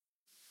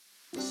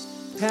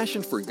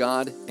passion for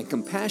God and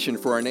compassion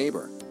for our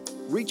neighbor,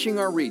 reaching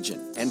our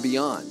region and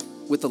beyond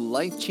with the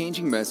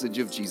life-changing message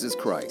of Jesus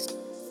Christ.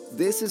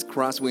 This is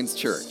Crosswinds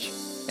Church.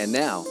 And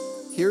now,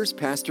 here's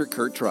Pastor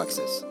Kurt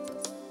Truxas.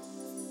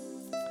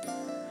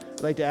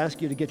 I'd like to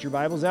ask you to get your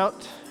Bibles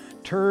out.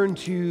 Turn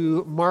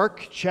to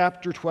Mark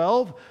chapter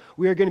 12.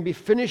 We are going to be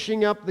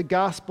finishing up the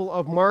Gospel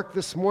of Mark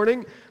this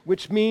morning,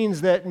 which means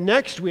that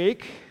next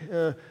week,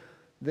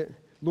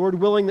 Lord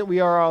willing that we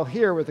are all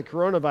here with the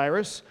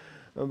coronavirus,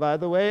 by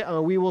the way,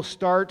 we will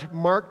start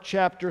Mark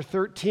chapter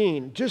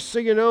 13. Just so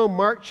you know,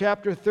 Mark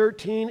chapter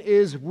 13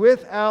 is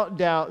without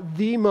doubt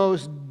the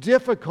most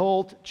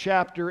difficult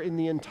chapter in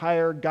the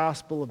entire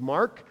Gospel of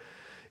Mark.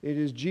 It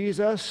is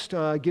Jesus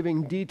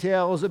giving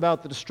details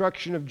about the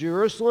destruction of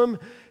Jerusalem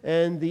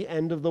and the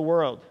end of the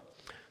world.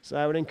 So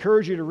I would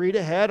encourage you to read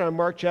ahead on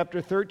Mark chapter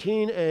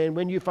 13, and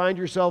when you find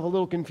yourself a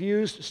little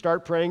confused,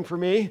 start praying for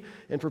me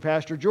and for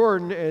Pastor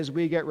Jordan as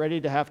we get ready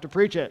to have to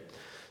preach it.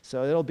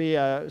 So it'll be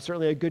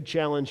certainly a good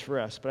challenge for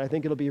us, but I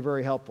think it'll be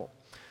very helpful.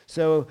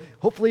 So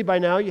hopefully by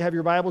now you have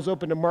your Bibles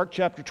open to Mark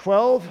chapter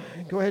 12.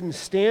 Go ahead and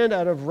stand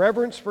out of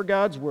reverence for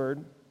God's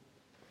Word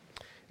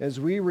as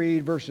we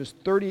read verse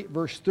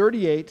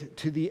 38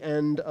 to the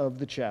end of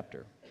the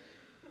chapter.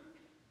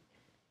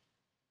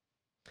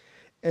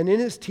 And in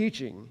his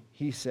teaching,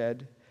 he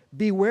said,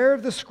 "Beware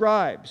of the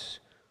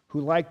scribes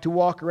who like to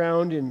walk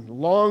around in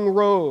long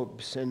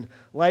robes and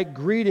like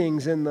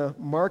greetings in the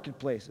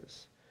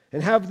marketplaces,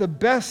 and have the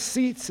best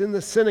seats in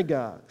the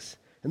synagogues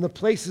and the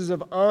places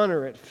of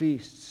honor at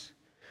feasts,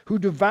 who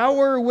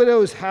devour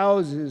widows'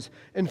 houses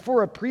and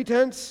for a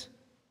pretense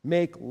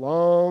make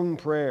long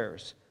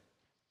prayers.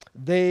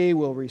 They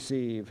will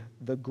receive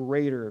the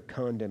greater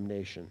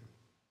condemnation."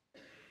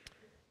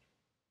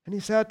 And he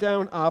sat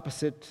down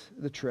opposite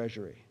the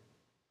treasury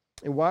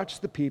and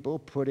watched the people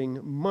putting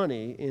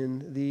money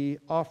in the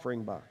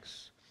offering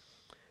box.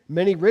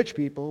 Many rich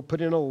people put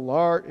in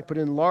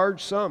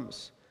large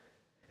sums,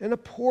 and a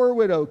poor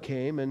widow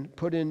came and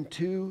put in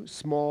 2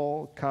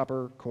 small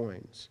copper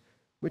coins,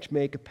 which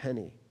make a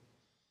penny.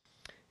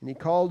 And he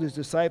called his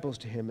disciples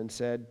to him and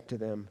said to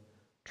them,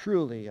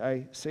 "Truly,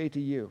 I say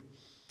to you,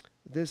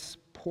 this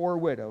poor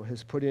widow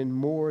has put in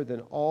more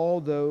than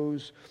all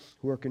those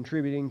who are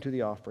contributing to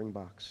the offering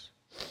box.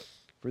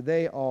 For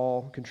they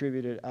all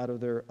contributed out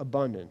of their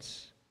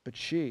abundance, but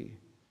she,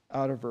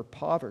 out of her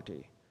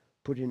poverty,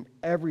 put in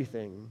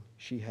everything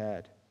she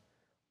had,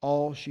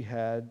 all she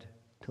had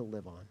to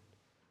live on."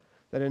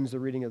 That ends the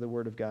reading of the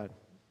Word of God.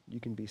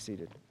 You can be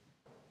seated.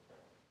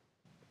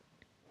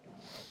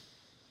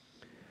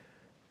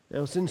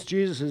 Now, since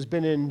Jesus has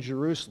been in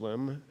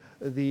Jerusalem,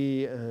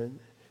 the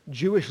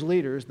Jewish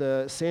leaders,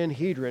 the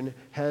Sanhedrin,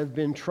 have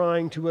been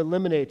trying to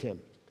eliminate him.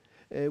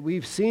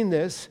 We've seen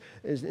this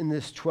in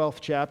this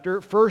 12th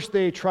chapter. First,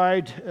 they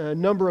tried a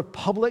number of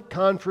public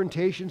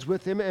confrontations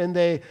with him, and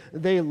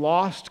they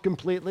lost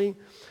completely.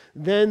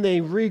 Then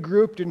they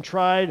regrouped and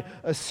tried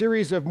a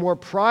series of more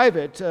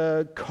private,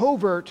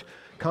 covert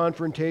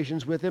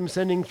confrontations with him,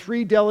 sending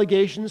 3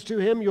 delegations to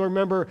him. You'll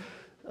remember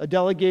a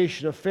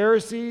delegation of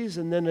Pharisees,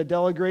 and then a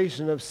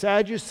delegation of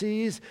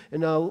Sadducees,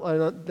 and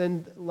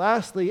then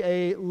lastly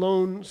a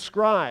lone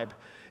scribe.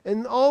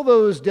 And all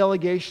those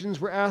delegations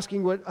were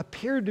asking what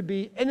appeared to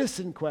be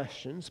innocent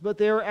questions, but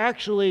they were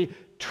actually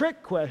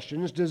trick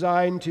questions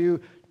designed to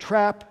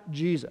trap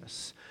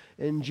Jesus.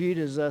 And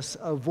Jesus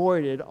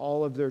avoided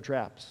all of their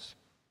traps.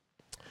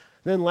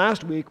 Then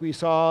last week we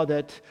saw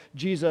that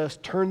Jesus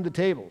turned the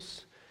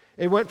tables.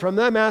 It went from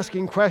them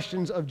asking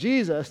questions of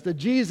Jesus to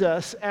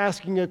Jesus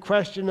asking a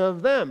question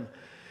of them.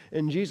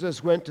 And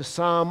Jesus went to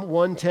Psalm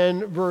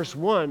 110, verse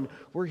 1,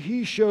 where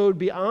he showed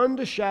beyond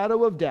a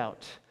shadow of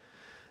doubt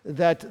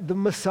that the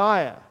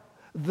Messiah,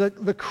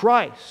 the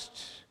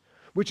Christ,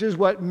 which is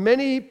what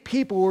many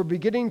people were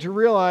beginning to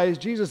realize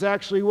Jesus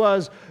actually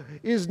was,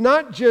 is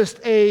not just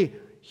a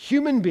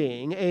human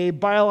being, a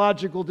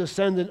biological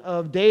descendant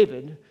of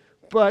David,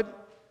 but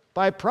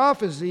by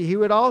prophecy, he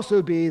would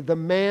also be the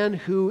man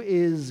who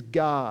is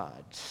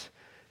God.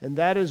 And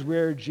that is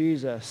where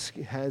Jesus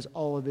has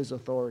all of his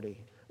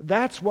authority.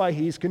 That's why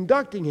he's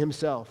conducting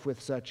himself with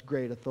such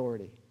great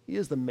authority. He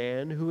is the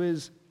man who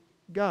is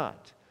God.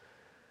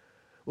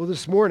 Well,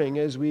 this morning,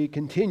 as we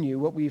continue,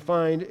 what we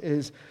find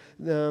is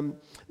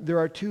there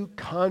are 2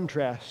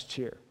 contrasts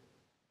here.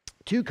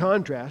 2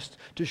 contrasts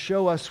to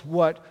show us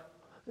what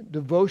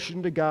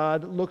devotion to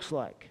God looks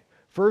like.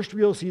 First,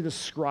 we'll see the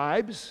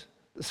scribes.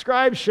 The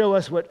scribes show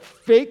us what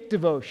fake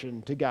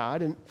devotion to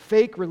God and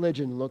fake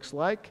religion looks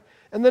like.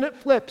 And then it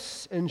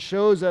flips and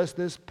shows us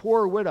this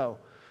poor widow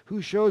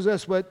who shows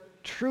us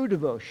what true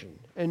devotion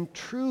and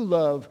true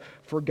love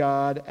for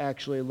God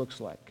actually looks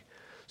like.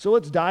 So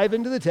let's dive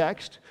into the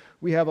text.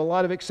 We have a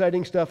lot of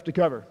exciting stuff to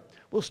cover.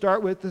 We'll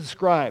start with the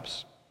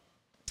scribes.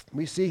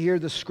 We see here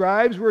the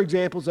scribes were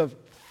examples of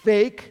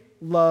fake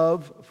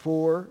love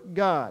for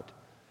God.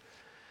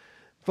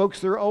 Folks,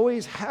 there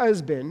always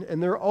has been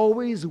and there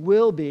always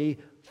will be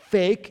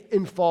fake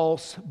and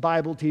false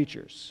Bible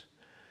teachers.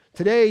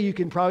 Today, you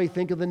can probably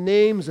think of the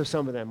names of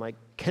some of them, like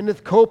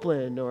Kenneth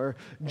Copeland or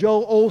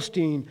Joel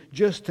Osteen,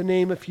 just to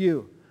name a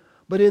few.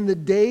 But in the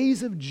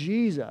days of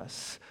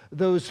Jesus,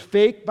 those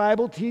fake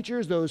Bible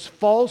teachers, those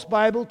false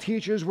Bible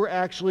teachers were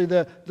actually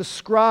the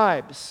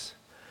scribes.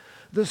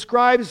 The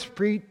scribes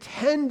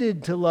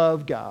pretended to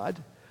love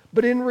God,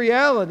 but in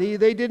reality,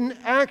 they didn't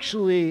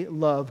actually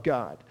love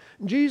God.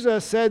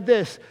 Jesus said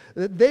this,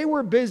 that they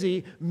were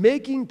busy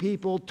making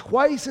people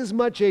twice as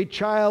much a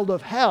child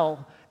of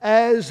hell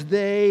as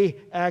they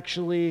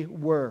actually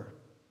were.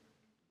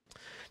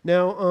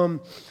 Now,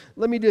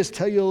 let me just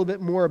tell you a little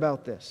bit more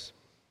about this.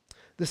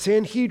 The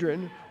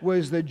Sanhedrin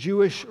was the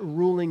Jewish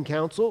ruling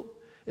council.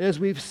 And as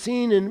we've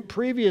seen in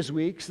previous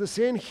weeks, the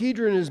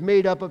Sanhedrin is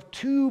made up of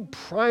two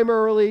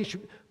primarily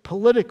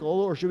political,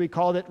 or should we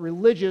call it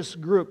religious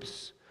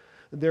groups.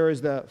 There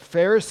is the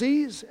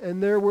Pharisees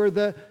and there were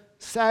the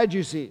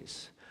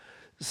Sadducees.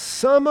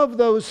 Some of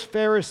those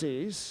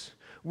Pharisees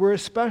were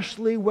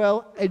especially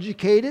well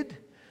educated.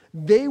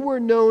 They were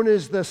known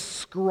as the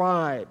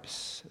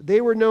scribes.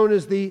 They were known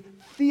as the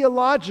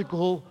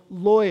theological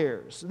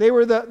lawyers. They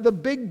were the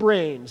big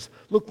brains.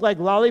 Looked like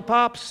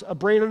lollipops, a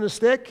brain on a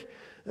stick.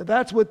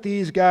 That's what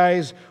these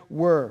guys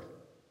were.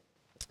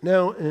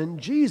 Now, in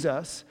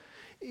Jesus,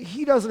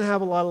 he doesn't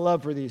have a lot of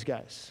love for these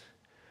guys.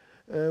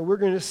 We're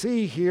going to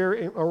see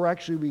here, or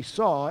actually we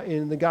saw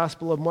in the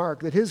Gospel of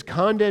Mark, that his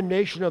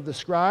condemnation of the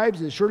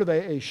scribes is sort of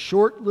a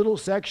short little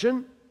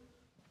section,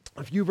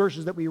 a few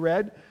verses that we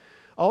read.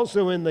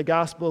 Also in the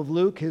Gospel of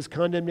Luke, his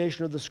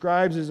condemnation of the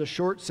scribes is a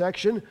short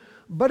section.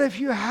 But if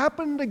you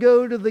happen to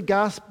go to the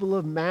Gospel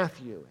of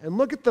Matthew and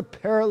look at the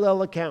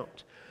parallel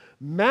account,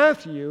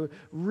 Matthew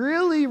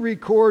really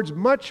records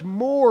much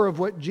more of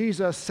what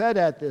Jesus said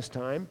at this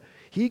time.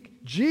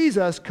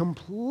 Jesus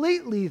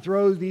completely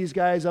throws these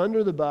guys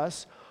under the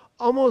bus,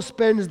 almost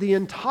spends the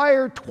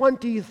entire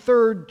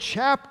 23rd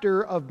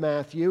chapter of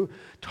Matthew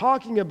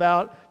talking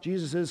about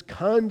Jesus'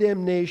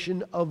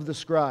 condemnation of the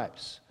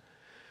scribes.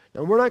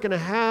 Now, we're not going to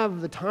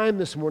have the time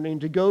this morning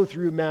to go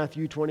through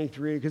Matthew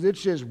 23 because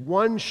it's just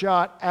one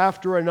shot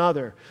after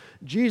another.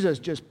 Jesus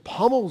just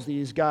pummels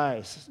these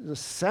guys, it's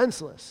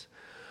senseless.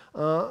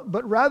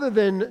 But rather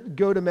than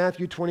go to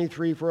Matthew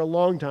 23 for a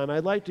long time,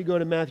 I'd like to go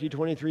to Matthew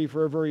 23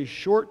 for a very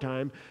short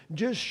time,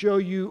 just show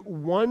you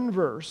one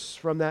verse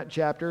from that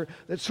chapter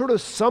that sort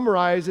of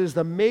summarizes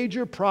the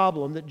major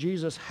problem that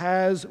Jesus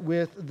has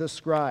with the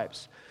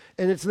scribes.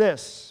 And it's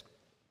this: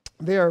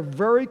 they are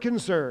very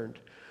concerned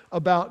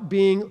about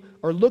being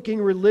or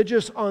looking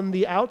religious on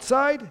the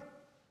outside,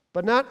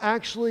 but not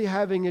actually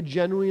having a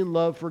genuine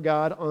love for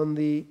God on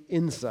the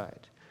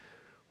inside.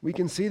 We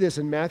can see this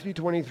in Matthew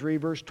 23,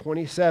 verse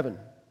 27.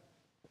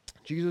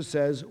 Jesus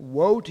says,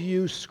 "Woe to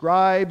you,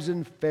 scribes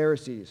and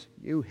Pharisees,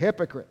 you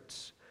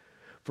hypocrites!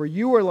 For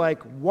you are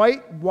like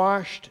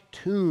whitewashed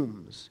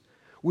tombs,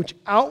 which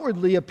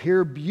outwardly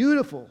appear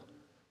beautiful,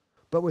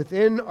 but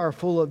within are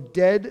full of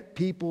dead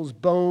people's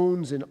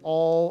bones and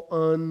all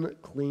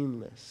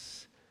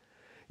uncleanness."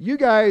 You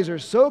guys are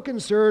so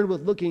concerned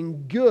with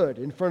looking good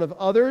in front of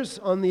others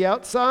on the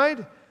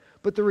outside,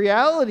 but the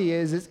reality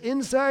is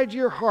inside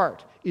your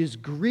heart is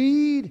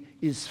greed,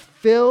 is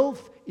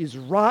filth, is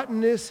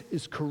rottenness,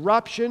 is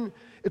corruption.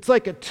 It's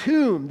like a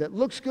tomb that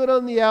looks good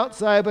on the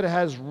outside, but it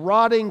has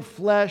rotting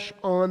flesh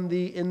on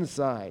the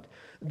inside.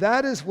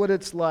 That is what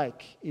it's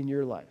like in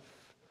your life.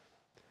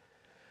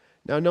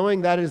 Now,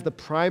 knowing that is the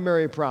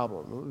primary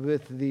problem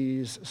with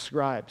these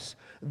scribes,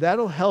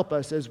 that'll help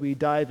us as we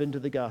dive into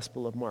the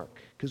Gospel of Mark,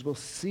 because we'll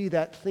see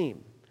that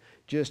theme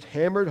just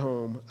hammered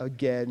home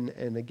again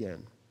and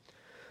again.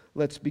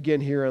 Let's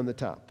begin here on the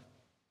top.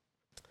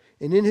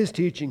 And in his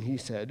teaching, he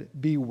said,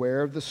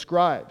 "Beware of the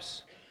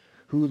scribes,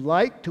 who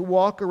like to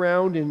walk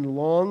around in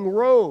long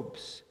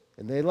robes,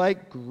 and they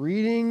like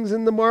greetings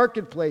in the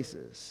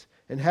marketplaces,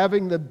 and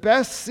having the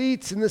best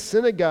seats in the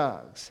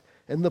synagogues,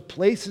 and the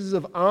places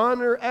of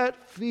honor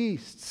at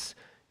feasts."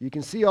 You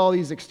can see all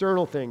these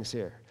external things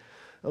here.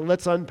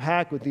 Let's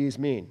unpack what these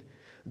mean.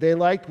 They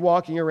liked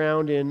walking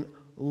around in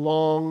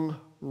long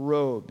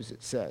robes,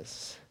 it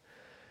says.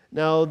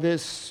 Now,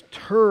 this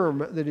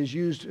term that is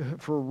used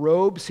for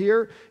robes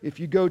here, if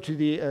you go to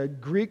the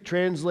Greek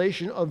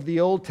translation of the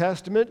Old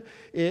Testament,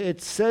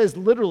 it says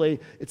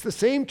literally, it's the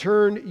same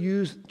term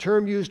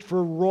used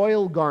for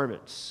royal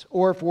garments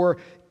or for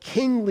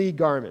kingly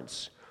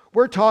garments.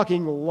 We're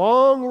talking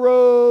long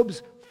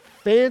robes,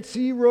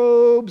 fancy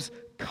robes,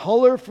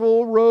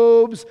 colorful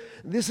robes.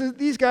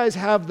 These guys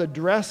have the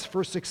dress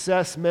for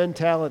success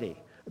mentality.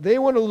 They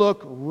want to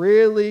look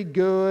really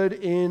good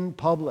in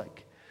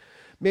public.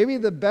 Maybe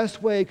the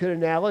best way I could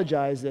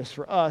analogize this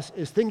for us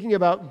is thinking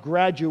about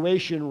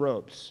graduation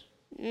robes.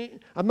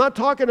 I'm not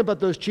talking about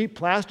those cheap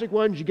plastic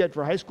ones you get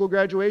for high school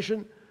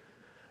graduation.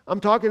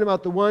 I'm talking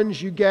about the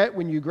ones you get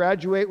when you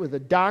graduate with a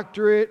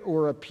doctorate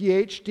or a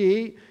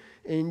PhD,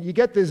 and you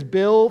get this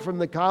bill from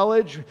the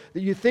college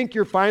that you think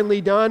you're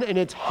finally done, and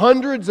it's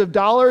hundreds of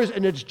dollars,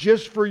 and it's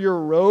just for your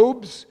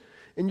robes.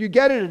 And you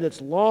get it, and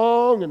it's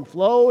long and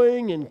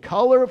flowing and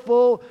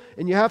colorful,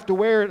 and you have to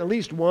wear it at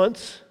least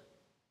once.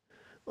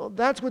 Well,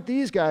 that's what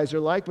these guys are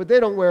like, but they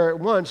don't wear it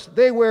once.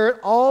 They wear it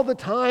all the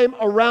time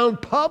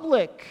around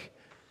public.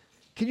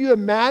 Can you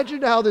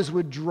imagine how this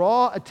would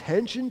draw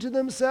attention to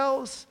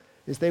themselves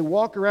as they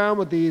walk around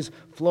with these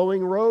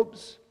flowing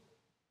robes?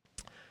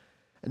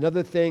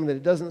 Another thing that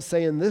it doesn't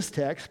say in this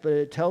text, but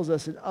it tells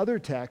us in other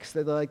texts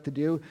that they like to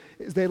do,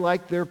 is they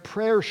like their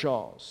prayer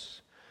shawls.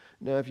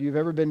 Now, if you've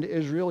ever been to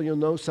Israel, you'll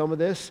know some of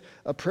this.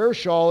 A prayer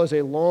shawl is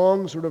a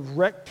long, sort of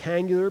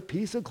rectangular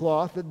piece of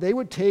cloth that they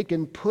would take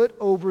and put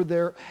over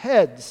their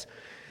heads.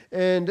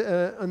 And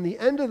on the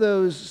end of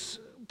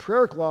those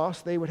prayer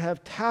cloths, they would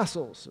have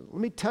tassels.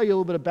 Let me tell you a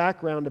little bit of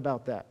background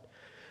about that.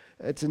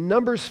 It's in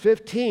Numbers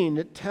 15.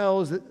 It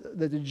tells that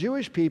the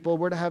Jewish people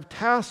were to have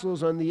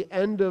tassels on the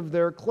end of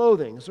their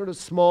clothing, sort of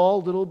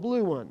small little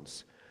blue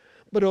ones.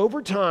 But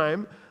over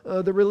time,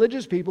 the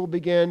religious people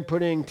began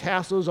putting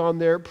tassels on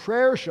their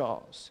prayer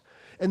shawls.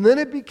 And then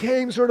it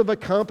became sort of a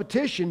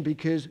competition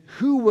because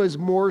who was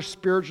more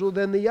spiritual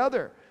than the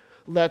other?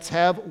 Let's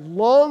have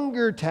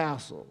longer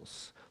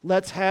tassels.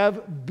 Let's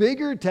have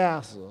bigger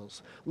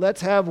tassels.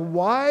 Let's have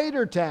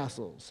wider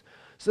tassels.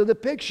 So the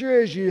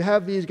picture is you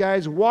have these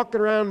guys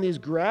walking around in these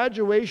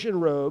graduation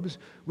robes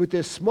with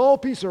this small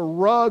piece of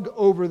rug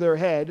over their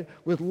head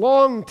with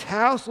long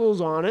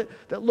tassels on it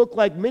that look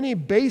like mini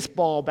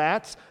baseball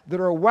bats that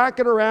are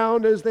whacking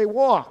around as they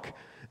walk.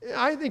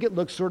 I think it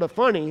looks sort of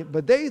funny,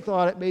 but they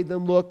thought it made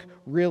them look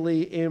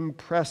really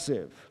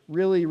impressive,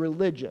 really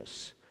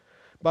religious.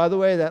 By the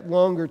way, that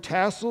longer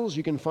tassels,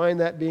 you can find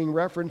that being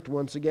referenced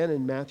once again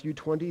in Matthew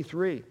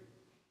 23.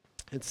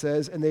 It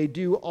says, and they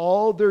do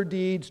all their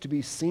deeds to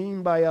be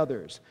seen by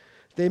others.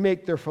 They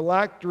make their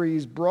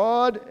phylacteries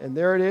broad, and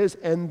there it is,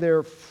 and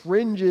their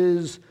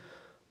fringes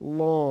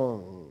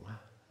long.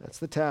 That's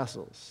the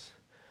tassels.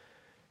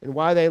 And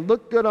why they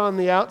look good on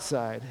the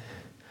outside,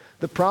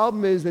 the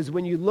problem is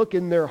when you look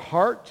in their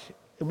heart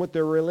and what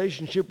their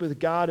relationship with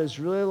God is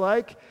really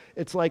like,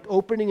 it's like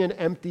opening an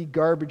empty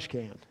garbage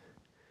can.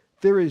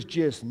 There is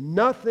just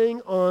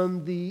nothing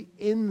on the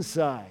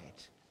inside.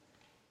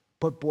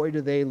 But boy, do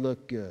they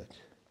look good.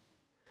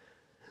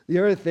 The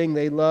other thing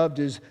they loved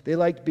is they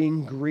liked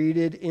being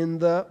greeted in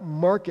the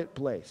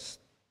marketplace.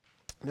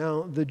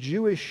 Now, the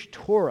Jewish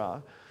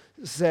Torah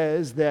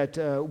says that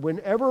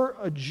whenever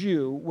a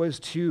Jew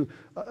was to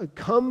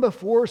come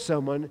before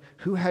someone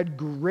who had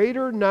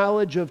greater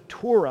knowledge of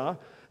Torah,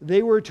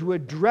 they were to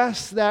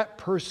address that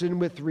person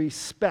with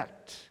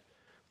respect,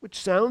 which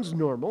sounds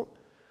normal.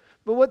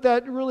 But what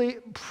that really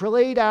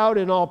played out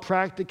in all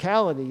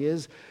practicality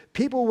is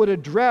people would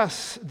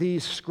address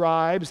these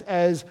scribes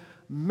as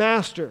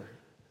master.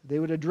 They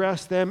would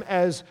address them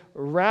as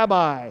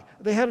rabbi.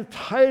 They had a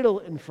title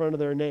in front of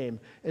their name.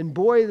 And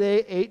boy, they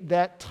ate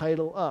that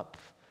title up.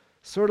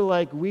 Sort of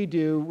like we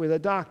do with a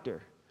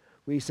doctor.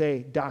 We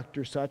say,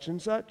 Dr. such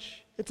and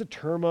such. It's a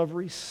term of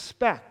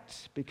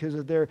respect because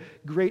of their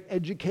great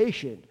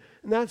education.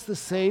 And that's the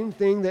same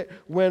thing that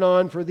went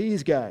on for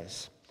these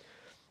guys.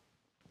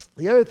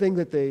 The other thing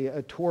that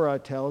the Torah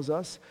tells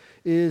us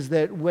is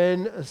that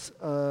when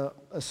a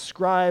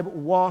scribe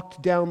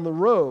walked down the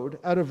road,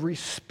 out of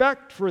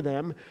respect for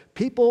them,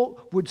 people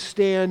would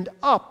stand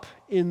up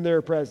in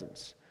their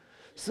presence.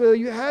 So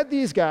you had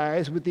these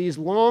guys with these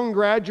long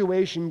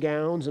graduation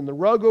gowns and the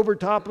rug over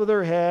top of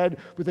their head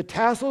with the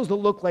tassels that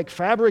look like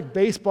fabric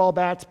baseball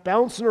bats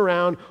bouncing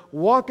around,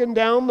 walking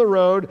down the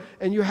road,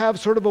 and you have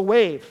sort of a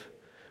wave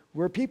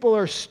where people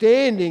are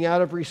standing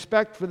out of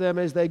respect for them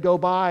as they go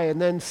by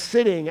and then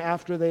sitting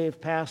after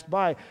they've passed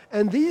by.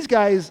 And these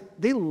guys,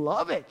 they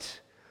love it.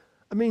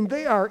 I mean,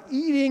 they are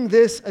eating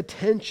this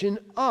attention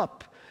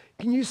up.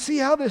 Can you see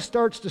how this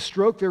starts to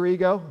stroke their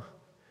ego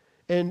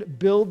and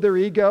build their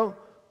ego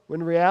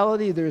when in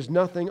reality there's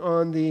nothing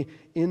on the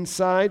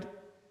inside?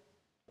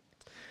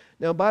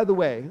 Now, by the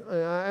way,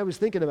 I was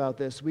thinking about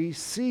this. We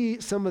see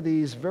some of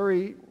these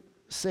very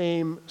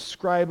same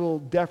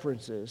scribal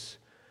deferences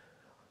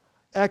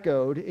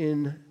echoed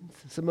in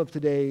some of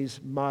today's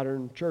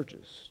modern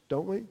churches,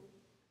 don't we?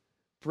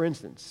 For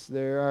instance,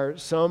 there are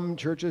some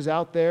churches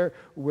out there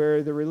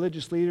where the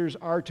religious leaders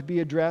are to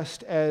be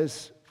addressed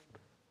as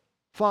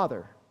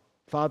Father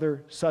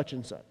such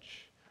and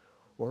such.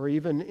 Or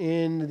even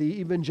in the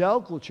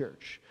evangelical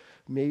church,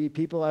 maybe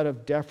people out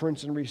of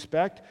deference and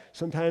respect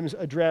sometimes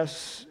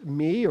address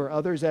me or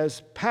others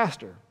as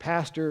pastor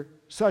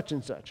such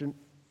and such. And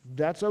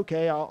that's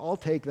okay, I'll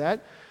take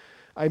that.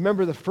 I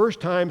remember the first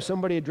time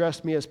somebody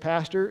addressed me as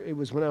pastor, it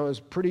was when I was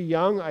pretty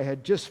young. I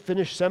had just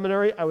finished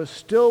seminary. I was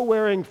still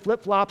wearing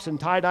flip-flops and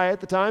tie-dye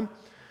at the time.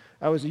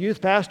 I was a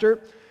youth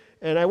pastor,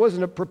 and I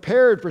wasn't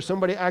prepared for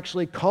somebody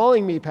actually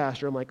calling me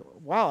pastor. I'm like,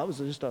 wow, that was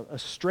just a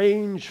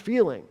strange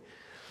feeling.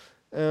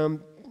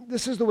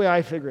 This is the way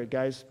I figure it,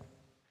 guys.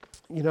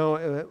 You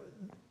know,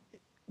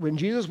 when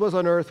Jesus was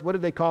on earth, what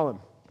did they call him?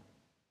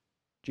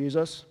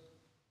 Jesus.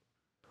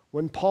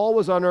 When Paul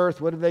was on earth,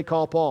 what did they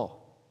call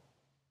Paul?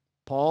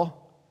 Paul.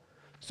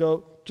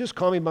 So just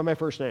call me by my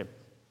first name.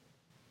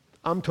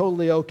 I'm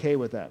totally okay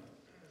with that.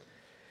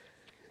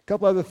 A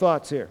couple other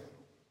thoughts here.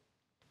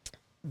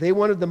 They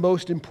wanted the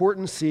most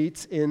important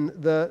seats in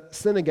the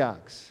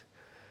synagogues.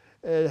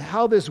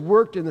 How this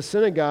worked in the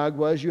synagogue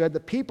was you had the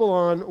people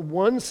on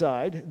one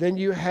side, then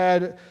you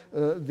had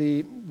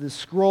the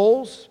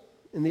scrolls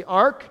in the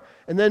ark,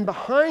 and then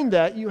behind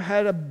that you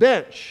had a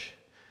bench.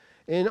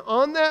 And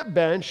on that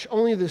bench,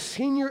 only the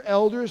senior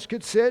elders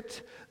could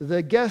sit,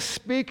 the guest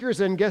speakers,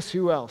 and guess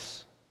who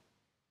else?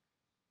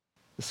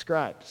 The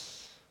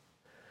scribes.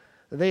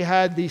 They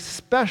had the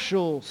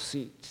special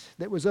seat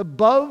that was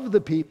above the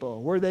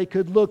people, where they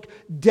could look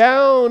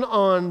down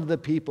on the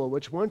people,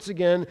 which once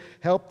again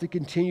helped to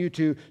continue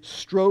to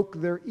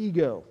stroke their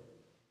ego.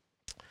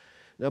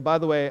 Now, by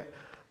the way,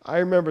 I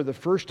remember the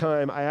first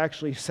time I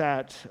actually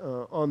sat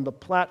on the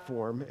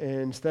platform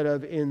instead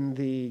of in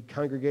the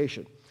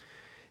congregation.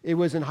 It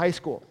was in high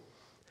school.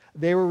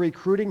 They were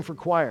recruiting for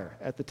choir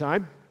at the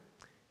time,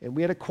 and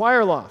we had a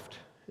choir loft.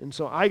 And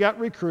so I got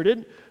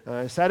recruited.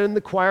 I sat in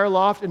the choir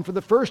loft, and for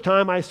the first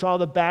time I saw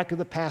the back of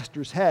the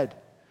pastor's head.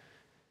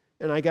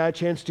 And I got a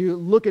chance to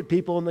look at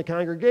people in the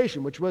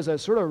congregation, which was a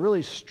sort of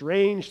really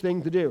strange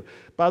thing to do.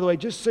 By the way,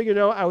 just so you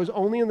know, I was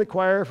only in the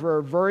choir for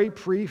a very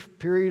brief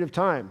period of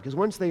time, because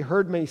once they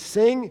heard me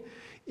sing,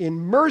 in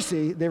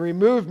mercy, they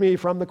removed me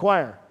from the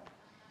choir.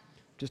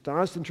 Just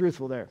honest and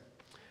truthful there.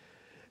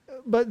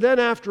 But then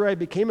after I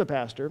became a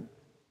pastor,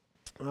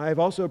 I've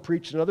also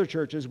preached in other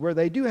churches where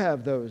they do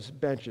have those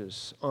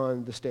benches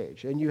on the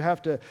stage, and you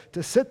have to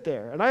sit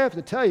there. And I have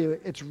to tell you,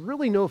 it's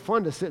really no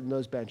fun to sit in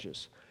those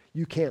benches.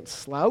 You can't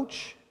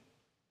slouch.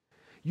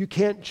 You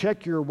can't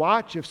check your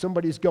watch if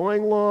somebody's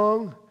going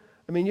long.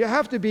 I mean, you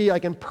have to be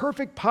like in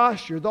perfect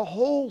posture the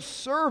whole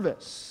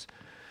service.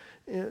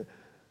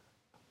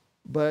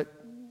 But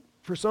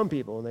for some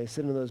people, when they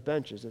sit on those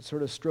benches, it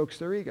sort of strokes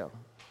their ego,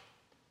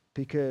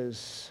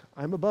 because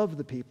I'm above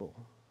the people.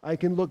 I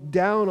can look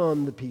down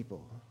on the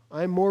people.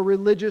 I'm more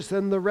religious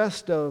than the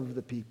rest of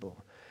the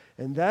people.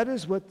 And that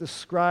is what the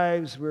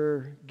scribes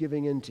were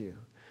giving into,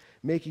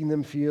 making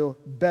them feel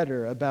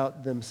better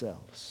about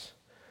themselves.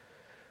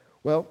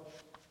 Well,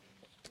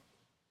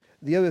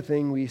 the other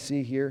thing we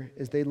see here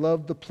is they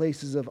loved the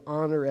places of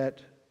honor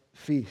at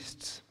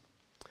feasts.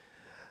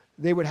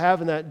 They would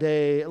have in that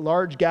day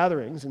large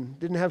gatherings and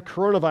didn't have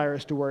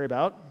coronavirus to worry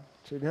about,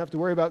 so you didn't have to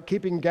worry about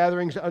keeping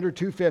gatherings to under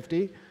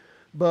 250.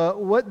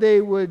 But what they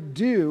would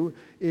do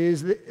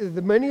is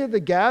many of the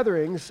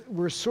gatherings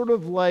were sort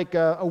of like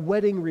a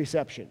wedding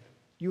reception.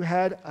 You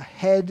had a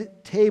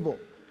head table,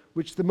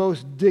 which the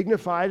most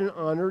dignified and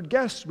honored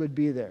guests would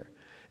be there.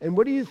 And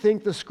what do you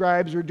think the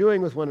scribes were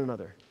doing with one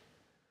another?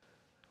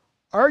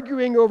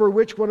 Arguing over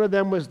which one of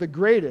them was the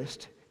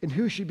greatest and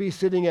who should be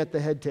sitting at the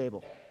head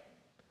table.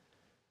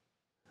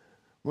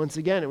 Once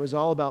again, it was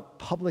all about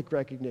public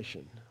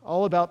recognition,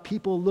 all about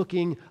people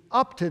looking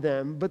up to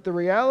them, but the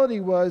reality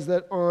was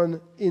that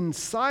on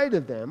inside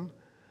of them,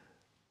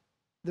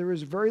 there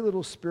was very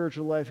little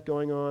spiritual life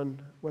going on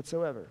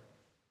whatsoever.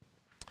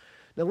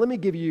 Now, let me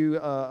give you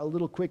a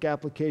little quick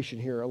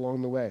application here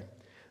along the way.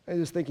 I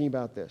was thinking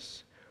about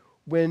this.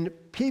 When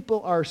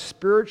people are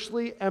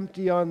spiritually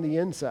empty on the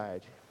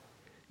inside,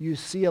 you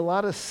see a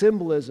lot of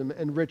symbolism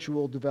and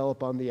ritual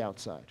develop on the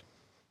outside.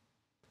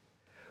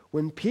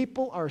 When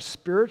people are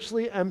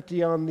spiritually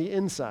empty on the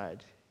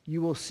inside,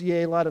 you will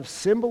see a lot of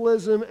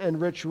symbolism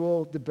and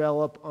ritual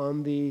develop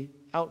on the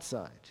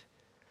outside.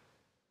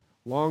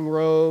 Long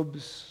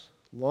robes,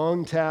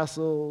 long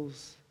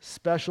tassels,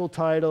 special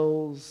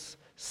titles,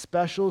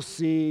 special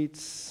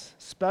seats,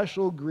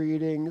 special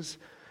greetings,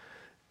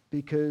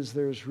 because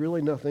there's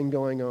really nothing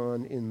going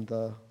on in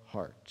the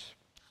heart.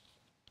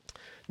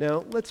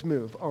 Now, let's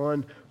move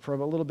on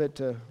from a little bit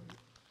to,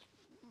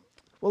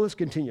 well, let's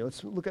continue.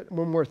 Let's look at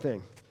one more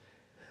thing.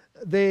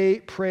 They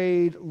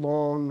prayed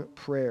long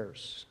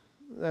prayers.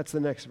 That's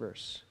the next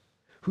verse.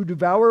 Who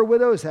devour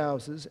widows'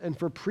 houses and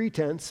for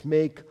pretense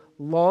make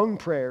long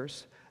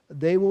prayers,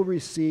 they will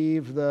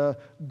receive the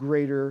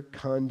greater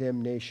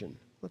condemnation.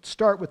 Let's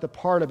start with the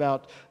part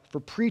about for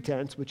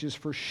pretense, which is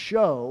for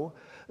show.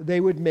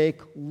 They would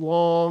make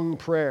long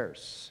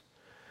prayers.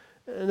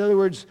 In other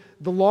words,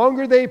 the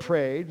longer they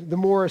prayed, the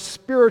more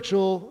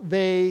spiritual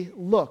they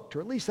looked,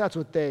 or at least that's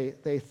what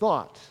they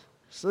thought.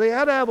 So they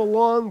had to have a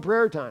long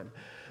prayer time.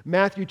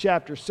 Matthew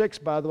chapter 6,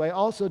 by the way,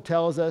 also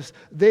tells us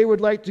they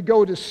would like to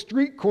go to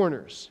street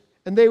corners,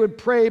 and they would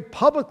pray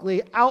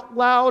publicly out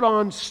loud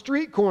on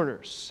street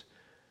corners.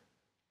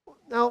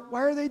 Now,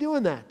 why are they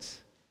doing that?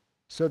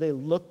 So they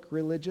look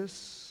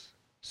religious?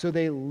 So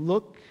they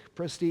look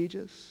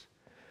prestigious?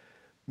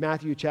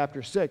 Matthew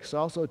chapter 6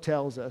 also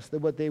tells us that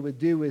what they would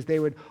do is they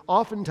would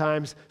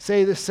oftentimes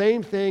say the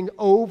same thing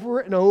over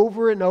and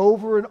over and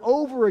over and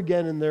over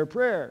again in their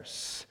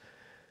prayers.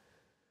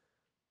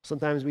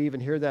 Sometimes we even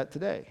hear that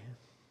today.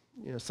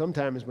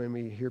 Sometimes when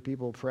we hear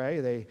people pray,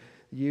 they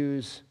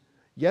use,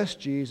 yes,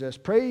 Jesus,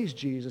 praise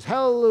Jesus,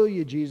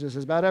 hallelujah, Jesus,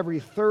 is about every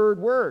third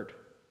word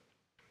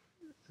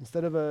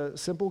instead of a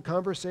simple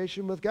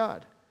conversation with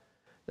God.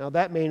 Now,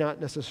 that may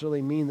not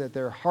necessarily mean that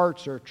their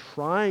hearts are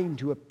trying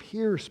to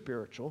appear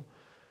spiritual,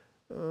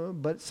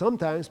 But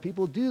sometimes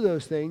people do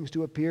those things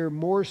to appear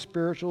more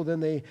spiritual than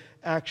they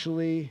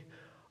actually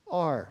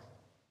are.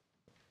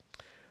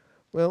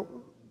 Well,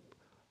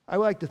 I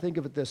like to think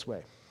of it this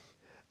way.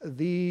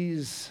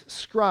 These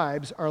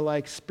scribes are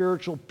like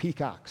spiritual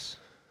peacocks.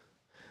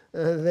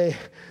 They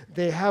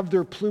have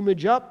their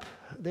plumage up.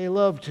 They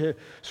love to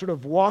sort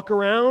of walk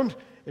around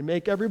and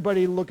make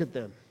everybody look at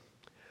them.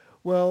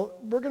 Well,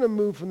 we're going to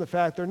move from the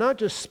fact they're not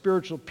just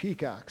spiritual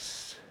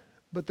peacocks,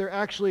 but they're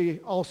actually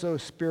also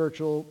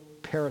spiritual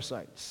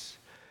parasites.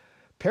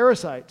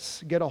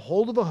 Parasites get a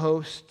hold of a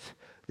host.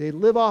 They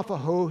live off a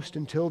host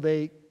until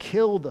they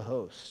kill the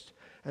host.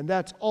 And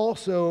that's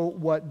also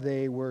what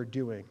they were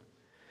doing.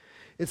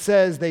 It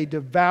says they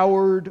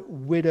devoured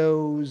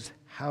widows'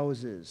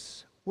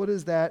 houses. What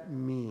does that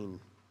mean?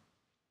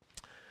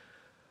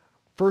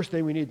 First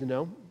thing we need to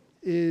know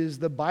is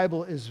the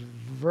Bible is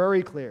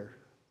very clear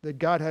that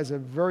God has a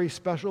very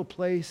special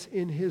place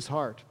in his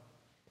heart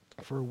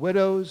for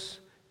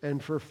widows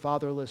and for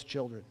fatherless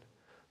children.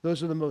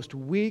 Those are the most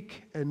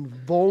weak and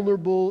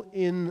vulnerable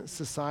in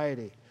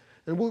society.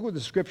 And look what the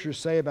scriptures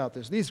say about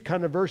this. These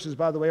kind of verses,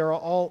 by the way, are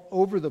all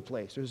over the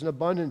place. There's an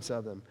abundance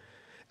of them.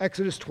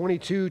 Exodus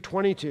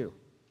 22:22.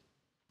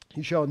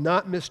 You shall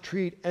not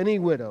mistreat any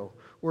widow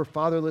or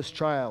fatherless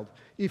child.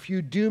 If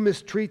you do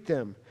mistreat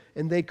them,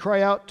 and they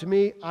cry out to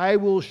me, I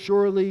will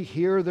surely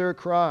hear their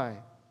cry.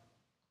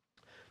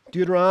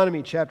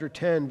 Deuteronomy chapter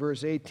 10,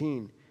 verse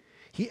 18.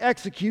 He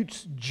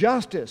executes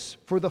justice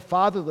for the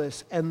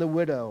fatherless and the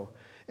widow,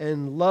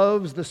 and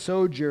loves the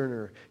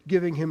sojourner,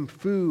 giving him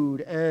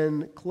food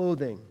and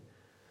clothing.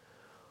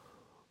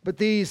 But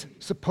these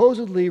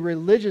supposedly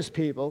religious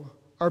people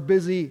are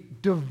busy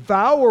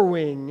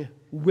devouring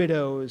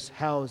widows'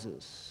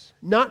 houses,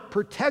 not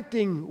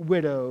protecting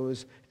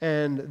widows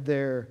and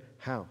their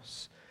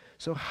house.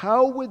 So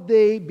how would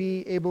they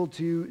be able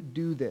to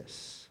do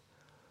this?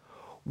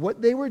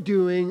 What they were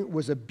doing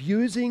was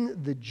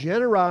abusing the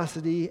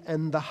generosity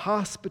and the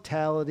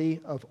hospitality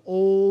of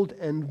old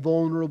and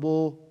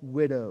vulnerable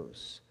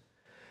widows.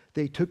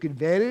 They took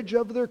advantage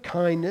of their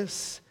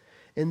kindness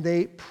and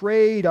they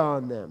preyed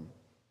on them.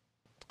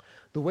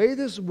 The way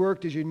this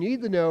worked is, you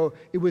need to know,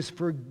 it was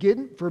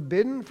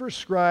forbidden for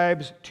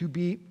scribes to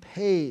be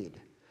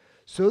paid.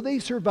 So they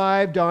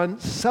survived on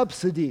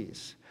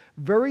subsidies,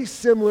 very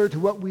similar to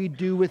what we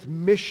do with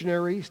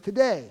missionaries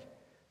today.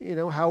 You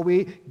know, how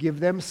we give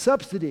them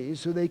subsidies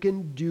so they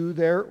can do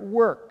their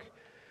work.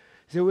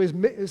 So it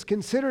was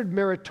considered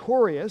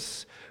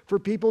meritorious for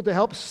people to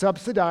help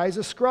subsidize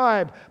a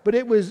scribe, but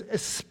it was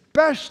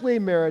especially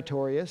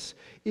meritorious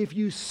if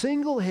you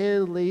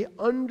single-handedly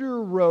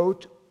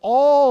underwrote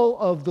all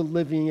of the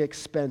living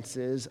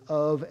expenses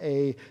of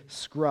a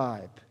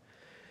scribe.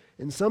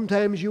 And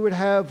sometimes you would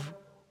have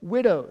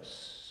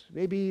widows,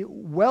 maybe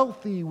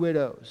wealthy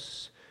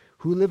widows,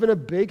 who live in a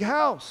big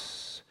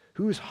house,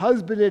 whose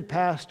husband had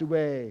passed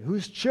away,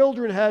 whose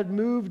children had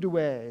moved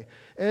away,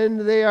 and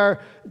they are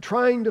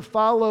trying to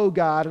follow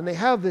God, and they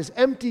have this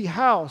empty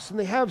house, and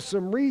they have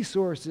some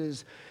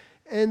resources,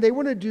 and they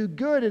want to do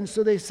good, and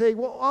so they say,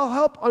 well, I'll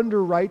help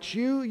underwrite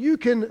you. You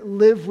can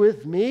live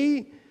with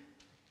me.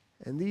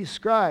 And these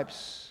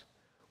scribes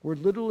were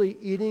literally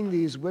eating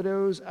these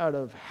widows out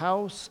of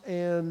house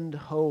and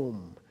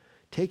home,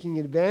 taking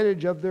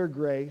advantage of their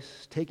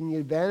grace, taking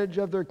advantage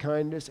of their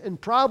kindness, and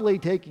probably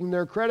taking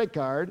their credit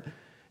card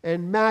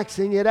and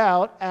maxing it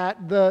out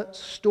at the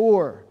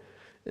store.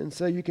 And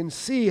so you can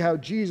see how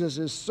Jesus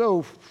is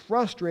so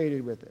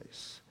frustrated with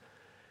this.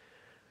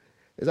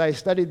 As I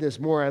studied this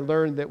more, I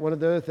learned that one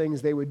of the other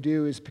things they would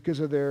do is, because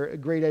of their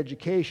great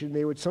education,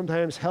 they would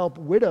sometimes help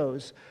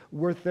widows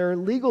with their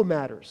legal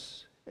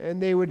matters.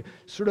 And they would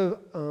sort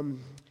of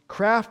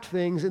craft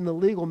things in the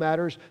legal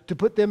matters to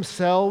put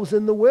themselves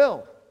in the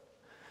will.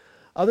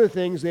 Other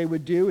things they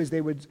would do is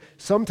they would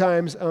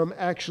sometimes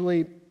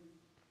actually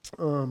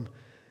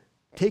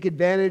take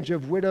advantage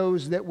of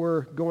widows that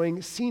were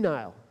going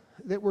senile,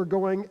 that were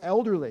going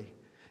elderly.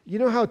 You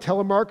know how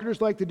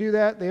telemarketers like to do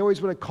that? They always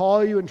want to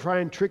call you and try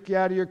and trick you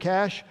out of your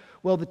cash.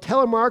 Well, the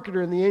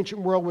telemarketer in the ancient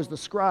world was the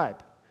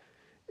scribe.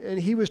 And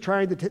they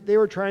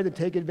were trying to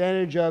take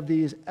advantage of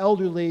these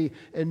elderly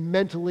and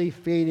mentally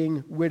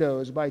fading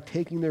widows by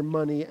taking their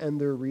money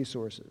and their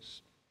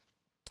resources.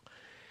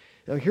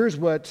 Now, here's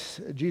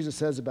what Jesus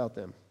says about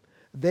them.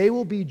 They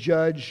will be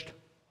judged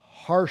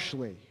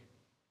harshly.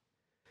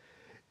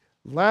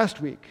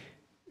 Last week,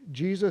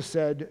 Jesus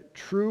said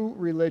true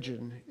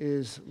religion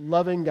is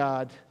loving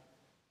God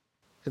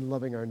and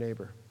loving our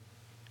neighbor.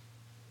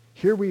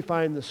 Here we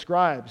find the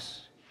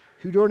scribes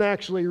who don't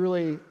actually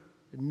really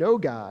know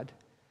God,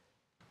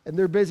 and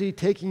they're busy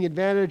taking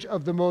advantage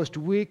of the most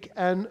weak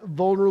and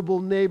vulnerable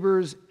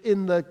neighbors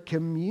in the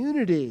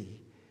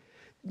community.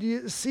 Do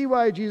you see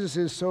why Jesus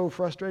is so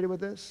frustrated with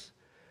this?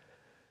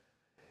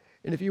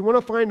 And if you want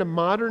to find a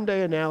modern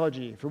day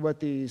analogy for what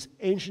these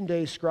ancient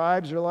day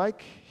scribes are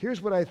like,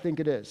 here's what I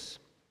think it is.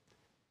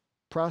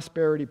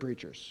 Prosperity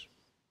preachers.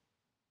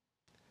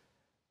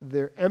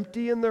 They're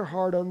empty in their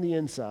heart on the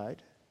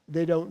inside.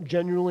 They don't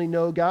genuinely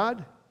know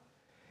God.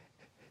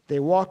 They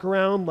walk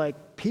around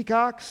like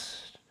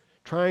peacocks,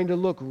 trying to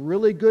look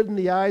really good in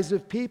the eyes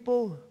of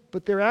people,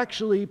 but they're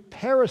actually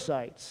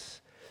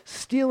parasites,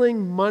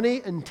 stealing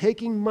money and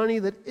taking money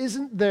that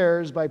isn't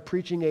theirs by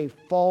preaching a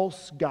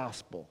false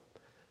gospel.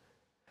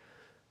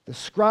 The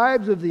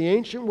scribes of the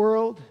ancient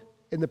world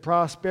and the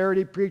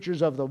prosperity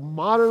preachers of the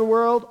modern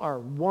world are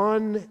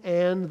one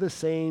and the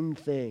same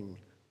thing.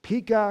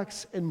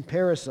 Peacocks and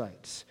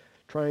parasites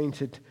trying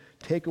to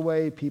take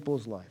away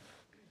people's life.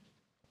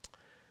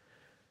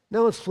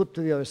 Now let's flip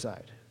to the other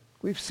side.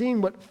 We've seen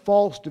what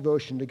false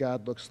devotion to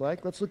God looks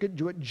like. Let's look at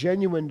what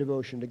genuine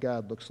devotion to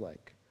God looks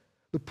like.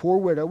 The poor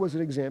widow was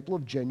an example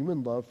of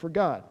genuine love for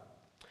God.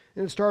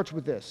 And it starts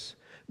with this.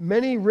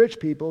 Many rich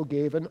people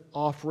gave an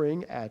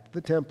offering at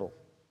the temple.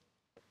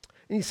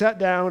 And he sat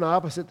down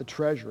opposite the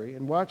treasury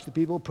and watched the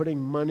people putting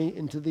money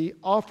into the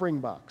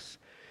offering box.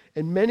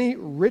 And many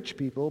rich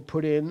people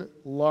put in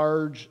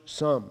large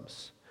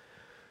sums.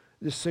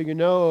 Just so you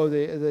know,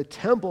 the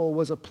temple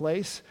was a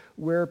place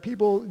where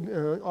people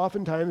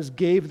oftentimes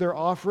gave their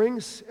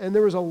offerings, and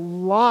there was a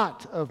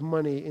lot of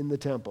money in the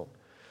temple.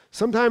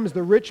 Sometimes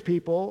the rich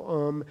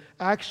people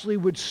actually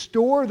would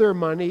store their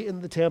money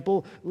in the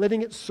temple,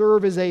 letting it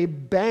serve as a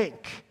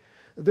bank.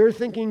 Their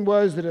thinking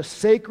was that a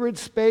sacred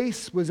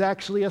space was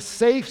actually a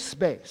safe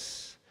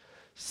space.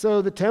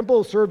 So the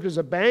temple served as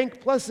a bank,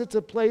 plus it's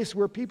a place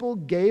where people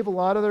gave a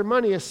lot of their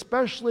money,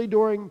 especially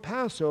during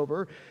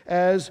Passover,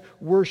 as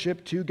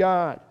worship to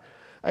God.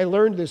 I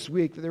learned this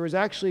week that there was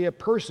actually a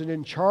person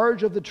in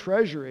charge of the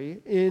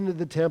treasury in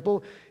the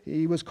temple.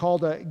 He was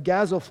called a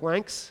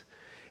gazophalanx,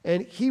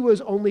 and he was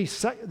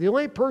the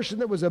only person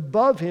that was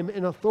above him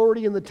in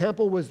authority in the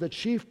temple was the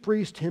chief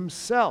priest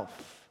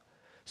himself.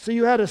 So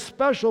you had a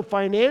special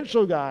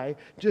financial guy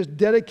just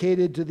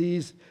dedicated to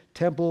these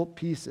temple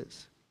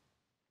pieces.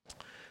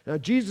 Now,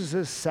 Jesus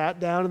has sat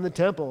down in the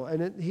temple,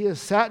 and he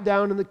has sat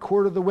down in the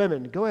court of the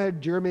women. Go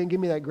ahead, Jeremy, and give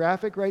me that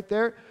graphic right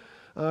there.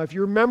 If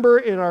you remember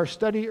in our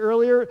study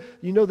earlier,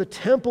 you know the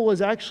temple is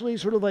actually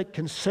sort of like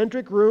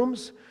concentric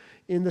rooms.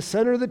 In the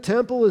center of the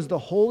temple is the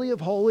Holy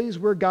of Holies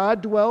where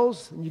God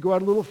dwells. And you go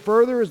out a little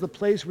further is the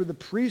place where the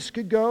priests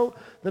could go,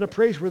 then a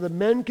place where the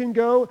men can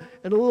go.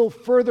 And a little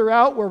further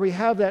out where we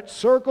have that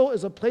circle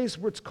is a place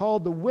where it's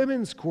called the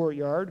women's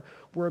courtyard,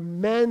 where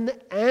men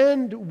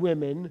and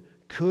women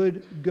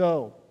could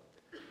go.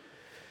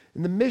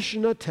 And the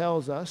Mishnah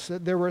tells us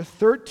that there were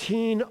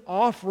 13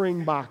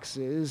 offering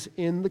boxes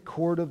in the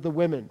court of the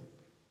women.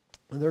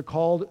 And they're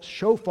called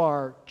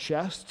shofar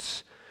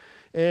chests.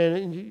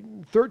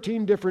 And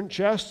 13 different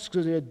chests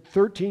because they had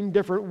 13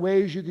 different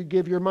ways you could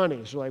give your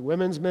money. So like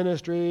women's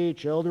ministry,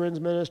 children's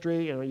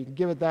ministry, you can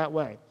give it that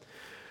way.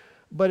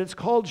 But it's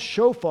called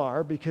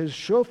shofar because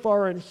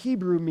shofar in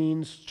Hebrew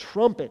means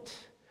trumpet.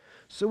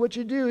 So what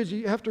you do is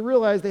you have to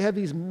realize they have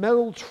these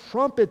metal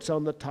trumpets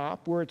on the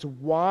top where it's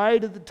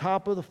wide at the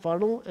top of the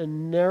funnel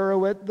and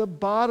narrow at the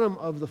bottom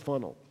of the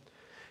funnel.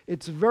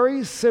 It's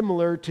very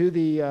similar to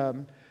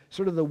the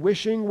sort of the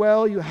wishing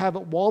well you have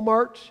at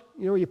Walmart.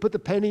 You put the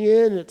penny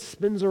in and it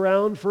spins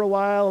around for a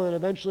while and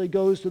eventually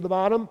goes to the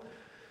bottom.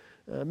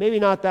 Maybe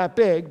not that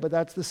big, but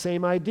that's the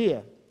same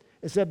idea.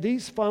 Except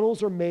these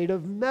funnels are made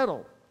of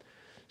metal.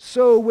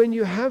 So when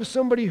you have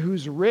somebody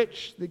who's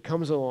rich that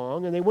comes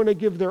along and they want to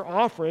give their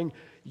offering,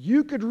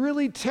 you could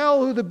really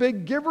tell who the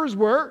big givers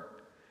were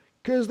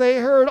because they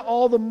heard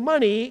all the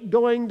money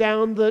going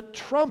down the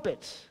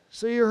trumpet.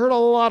 So you heard a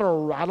lot of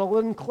rattle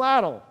and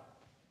claddle.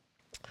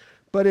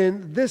 But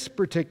in this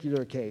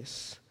particular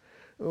case,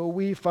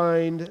 we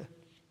find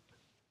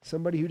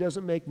somebody who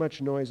doesn't make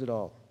much noise at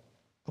all,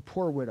 a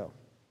poor widow.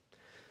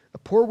 A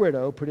poor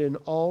widow put in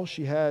all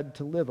she had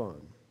to live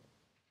on.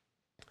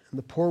 And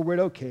the poor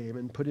widow came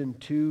and put in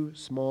 2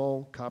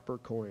 small copper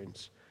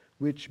coins,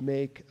 which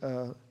make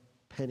a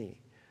penny.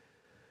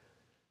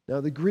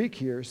 Now the Greek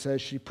here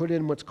says she put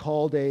in what's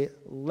called a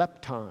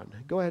lepton.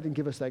 Go ahead and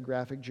give us that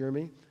graphic,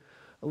 Jeremy.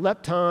 A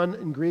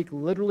lepton in Greek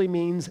literally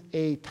means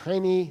a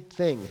tiny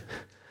thing.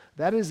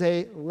 That is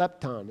a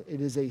lepton.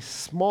 It is a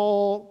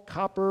small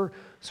copper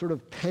sort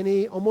of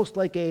penny, almost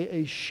like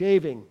a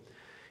shaving.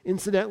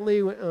 Incidentally,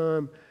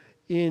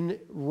 in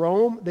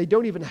Rome, they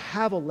don't even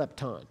have a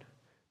lepton,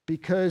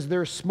 because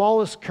their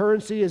smallest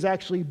currency is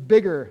actually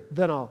bigger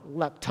than a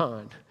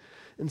lepton.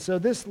 And so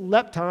this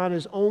lepton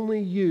is only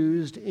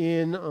used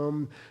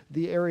in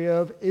the area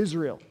of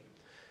Israel.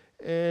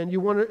 And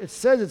it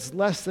says it's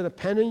less than a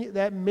penny.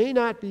 That may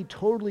not be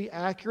totally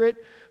accurate.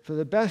 For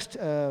the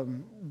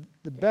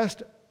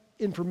best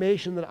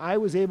information that I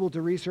was able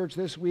to research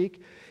this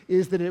week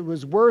is that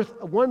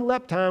one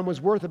lepton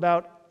was worth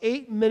about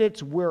 8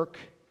 minutes work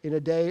in a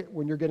day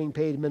when you're getting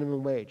paid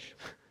minimum wage.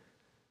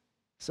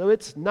 So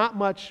it's not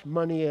much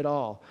money at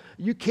all.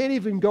 You can't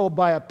even go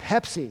buy a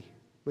Pepsi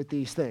with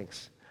these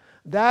things.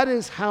 That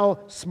is how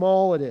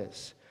small it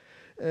is.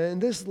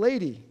 And this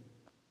lady,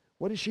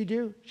 what does she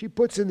do? She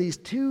puts in these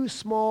 2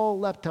 small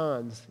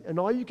leptons, and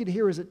all you can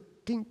hear is a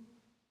tink,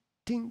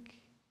 tink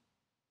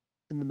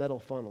in the metal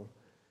funnel.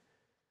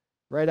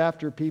 Right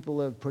after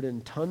people have put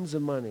in tons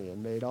of money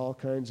and made all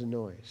kinds of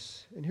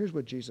noise. And here's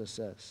what Jesus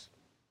says.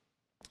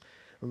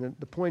 And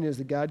the point is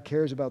that God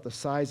cares about the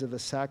size of the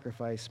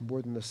sacrifice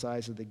more than the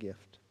size of the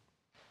gift.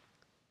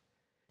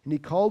 And he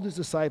called his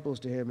disciples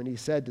to him, and he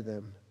said to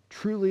them,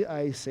 "Truly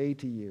I say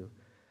to you,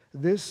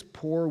 this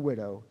poor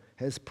widow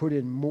has put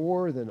in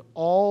more than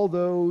all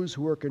those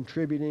who are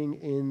contributing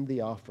in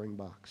the offering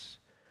box.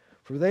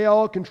 For they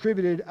all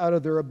contributed out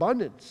of their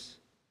abundance.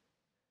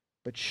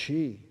 But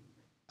she,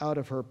 out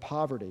of her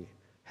poverty,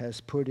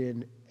 has put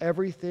in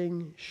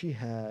everything she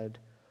had,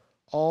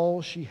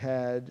 all she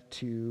had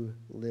to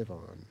live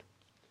on."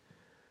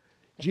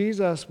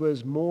 Jesus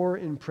was more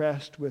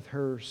impressed with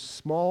her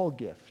small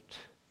gift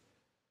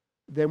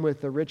than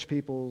with the rich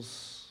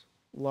people's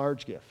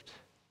large gift.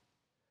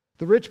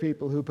 The rich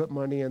people who put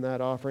money in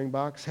that offering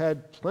box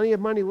had plenty of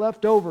money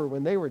left over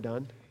when they were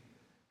done.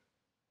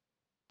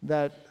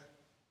 That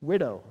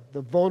widow,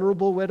 the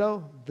vulnerable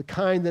widow, the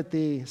kind that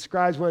the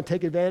scribes want to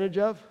take advantage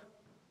of,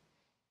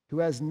 who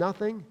has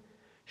nothing,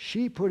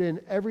 she put in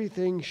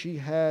everything she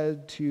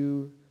had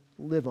to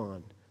live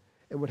on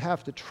and would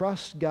have to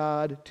trust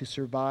God to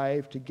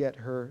survive to get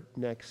her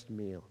next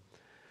meal.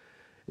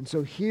 And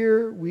so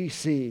here we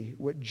see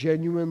what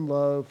genuine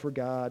love for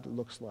God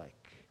looks like.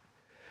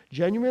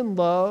 Genuine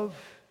love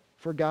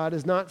for God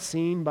is not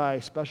seen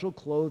by special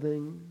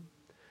clothing,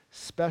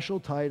 special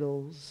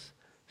titles,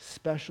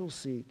 special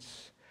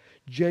seats.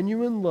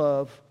 Genuine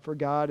love for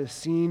God is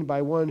seen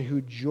by one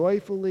who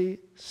joyfully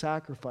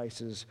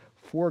sacrifices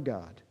for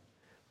God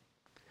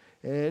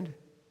and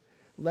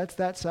lets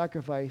that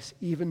sacrifice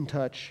even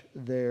touch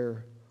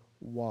their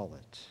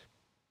wallet.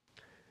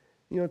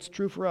 You know, it's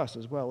true for us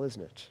as well,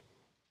 isn't it?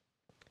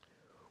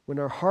 When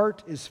our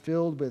heart is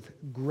filled with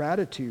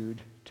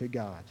gratitude to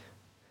God,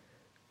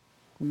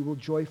 we will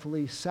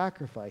joyfully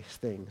sacrifice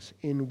things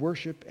in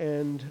worship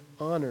and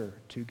honor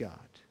to God.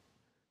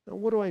 Now,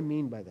 what do I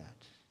mean by that?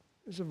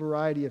 There's a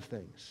variety of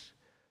things.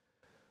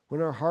 When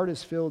our heart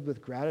is filled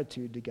with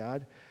gratitude to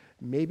God,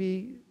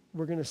 maybe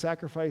we're going to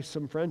sacrifice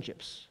some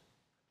friendships.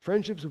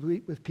 Friendships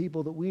with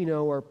people that we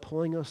know are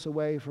pulling us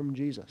away from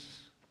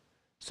Jesus.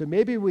 So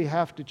maybe we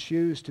have to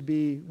choose to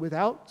be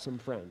without some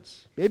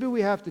friends. Maybe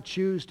we have to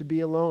choose to be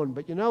alone.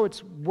 But you know,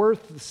 it's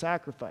worth the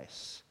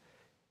sacrifice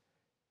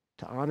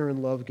to honor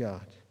and love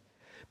God.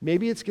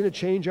 Maybe it's going to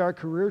change our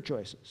career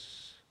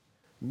choices.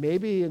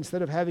 Maybe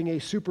instead of having a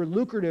super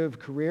lucrative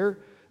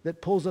career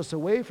that pulls us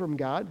away from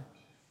God,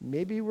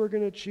 maybe we're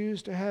going to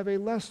choose to have a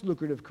less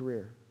lucrative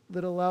career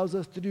that allows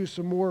us to do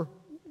some more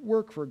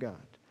work for God.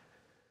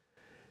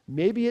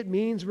 Maybe it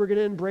means we're going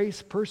to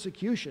embrace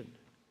persecution.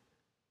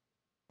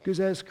 Because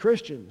as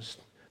Christians,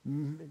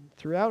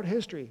 throughout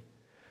history,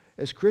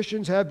 as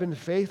Christians have been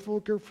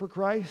faithful for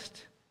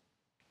Christ,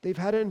 they've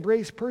had to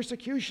embrace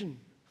persecution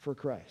for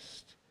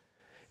Christ.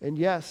 And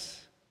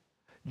yes,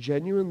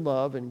 genuine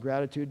love and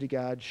gratitude to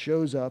God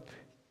shows up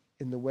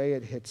in the way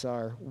it hits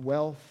our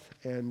wealth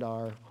and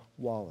our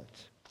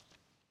wallet.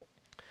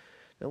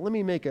 Now let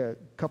me make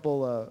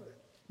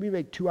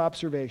two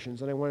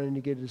observations, and I wanted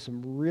to get into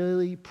some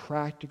really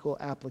practical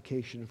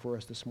application for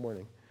us this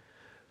morning.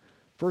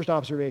 First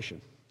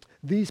observation.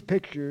 These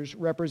pictures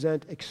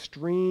represent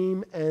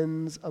extreme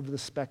ends of the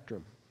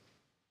spectrum.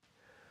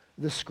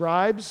 The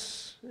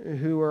scribes,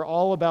 who are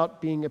all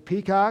about being a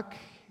peacock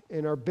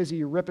and are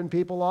busy ripping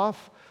people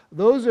off,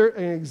 those are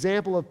an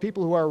example of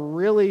people who are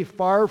really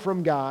far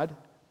from God,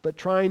 but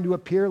trying to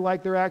appear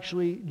like they're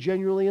actually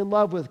genuinely in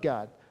love with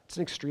God. It's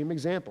an extreme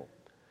example.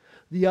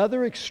 The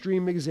other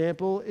extreme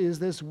example is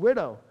this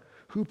widow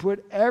who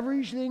put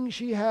everything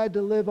she had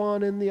to live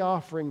on in the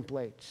offering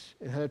plates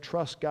and had to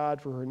trust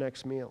God for her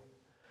next meal.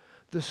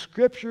 The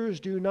scriptures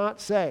do not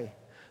say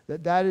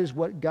that that is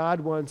what God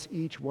wants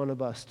each one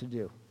of us to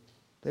do.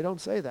 They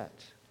don't say that.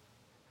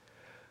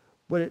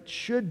 What it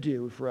should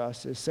do for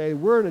us is say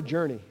we're on a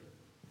journey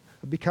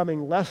of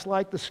becoming less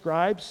like the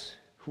scribes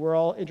who are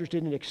all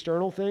interested in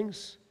external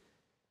things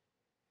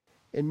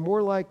and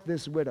more like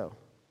this widow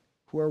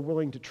who are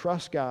willing to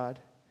trust God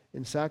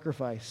and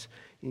sacrifice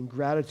in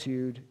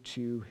gratitude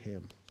to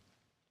Him.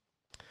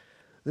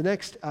 The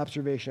next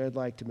observation I'd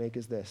like to make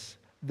is this.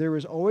 There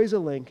is always a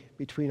link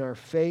between our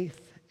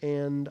faith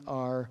and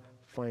our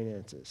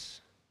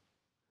finances.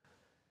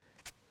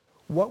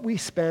 What we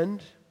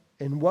spend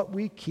and what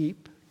we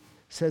keep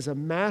says a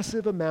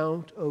massive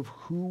amount of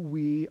who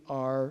we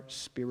are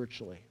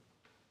spiritually.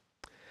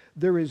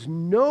 There is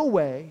no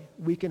way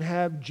we can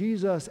have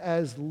Jesus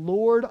as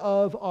Lord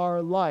of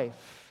our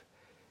life,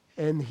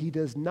 and He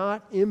does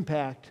not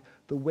impact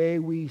the way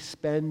we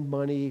spend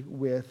money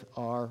with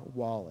our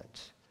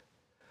wallet.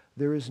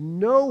 There is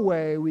no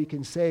way we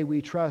can say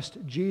we trust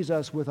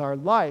Jesus with our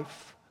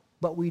life,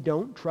 but we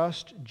don't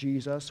trust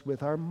Jesus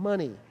with our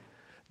money.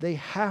 They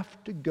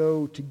have to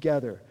go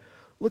together.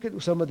 Look at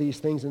some of these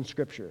things in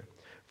Scripture.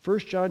 1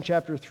 John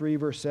chapter 3,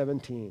 verse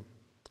 17.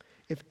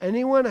 If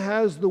anyone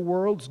has the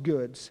world's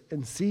goods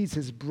and sees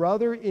his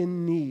brother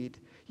in need,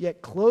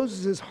 yet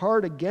closes his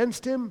heart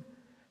against him,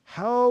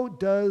 how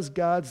does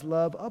God's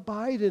love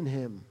abide in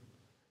him?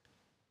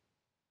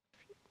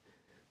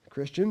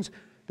 Christians,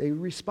 they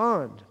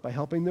respond by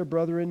helping their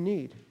brother in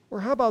need. Or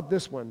how about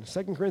this one,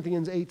 2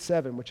 Corinthians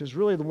 8:7, which is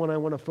really the one I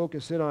want to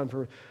focus in on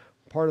for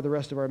part of the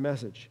rest of our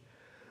message.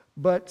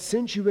 But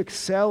since you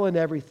excel in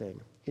everything,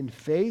 in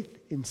faith,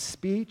 in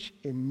speech,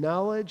 in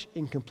knowledge,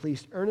 in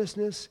complete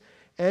earnestness,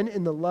 and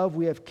in the love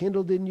we have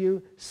kindled in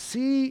you,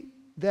 see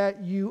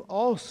that you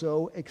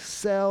also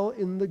excel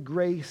in the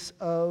grace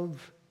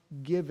of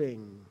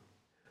giving.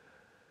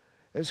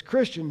 As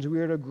Christians, we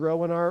are to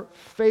grow in our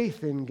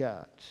faith in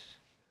God.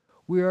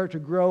 We are to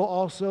grow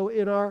also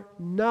in our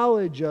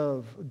knowledge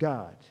of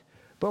God.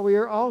 But we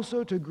are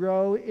also to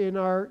grow in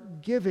our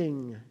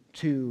giving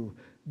to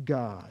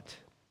God.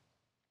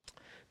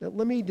 Now,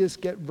 let me just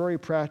get very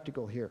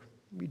practical here.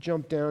 We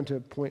jump down to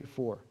point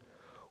 4.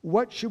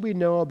 What should we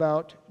know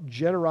about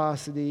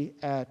generosity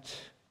at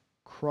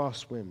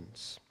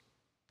Crosswinds?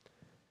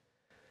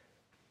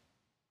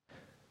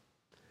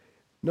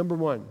 Number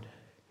 1,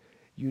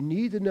 you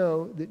need to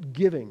know that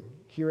giving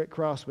here at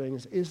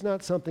Crosswinds is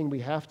not something we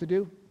have to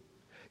do.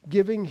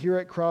 Giving here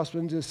at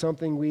Crosswinds is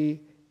something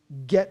we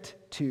get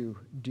to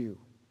do.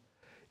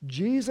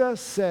 Jesus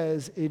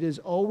says it is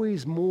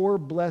always more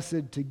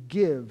blessed to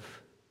give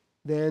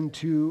than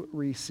to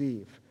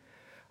receive.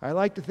 I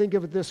like to think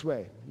of it this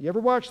way. You ever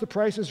watch The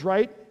Price is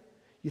Right?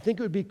 You think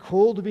it would be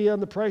cool to be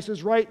on The Price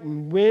is Right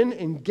and win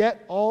and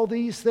get all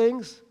these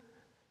things?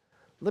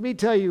 Let me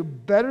tell you,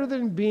 better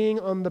than being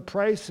on The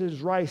Price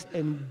is Right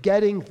and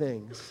getting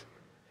things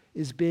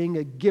is being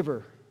a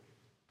giver.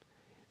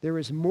 There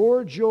is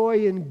more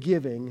joy in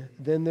giving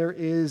than there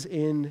is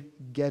in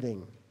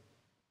getting.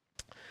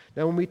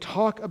 Now, when we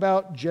talk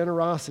about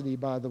generosity,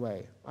 by the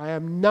way, I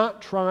am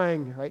not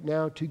trying right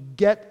now to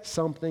get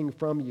something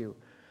from you.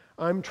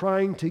 I'm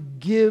trying to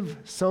give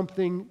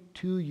something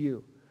to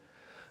you.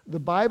 The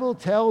Bible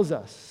tells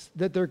us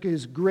that there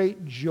is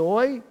great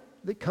joy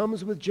that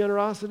comes with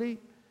generosity,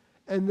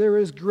 and there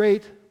is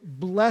great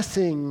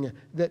blessing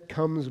that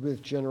comes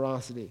with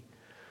generosity.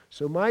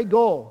 So my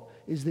goal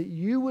is that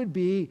you would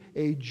be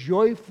a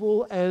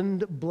joyful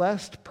and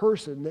blessed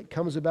person that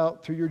comes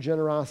about through your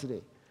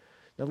generosity.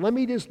 Now let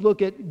me just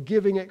look at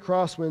giving at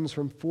Crosswinds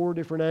from 4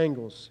 different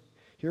angles.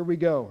 Here we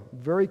go,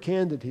 very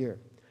candid here.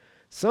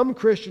 Some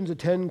Christians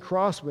attend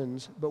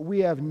Crosswinds, but we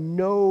have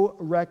no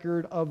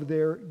record of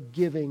their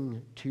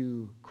giving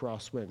to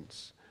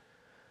Crosswinds.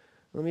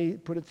 Let me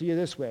put it to you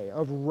this way.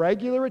 Of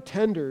regular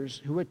attenders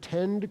who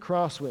attend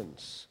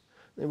Crosswinds,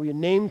 and we have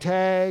name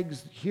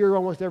tags here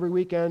almost every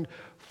weekend,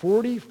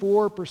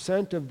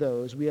 44% of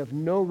those, we have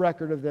no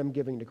record of them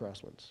giving to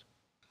Crosswinds.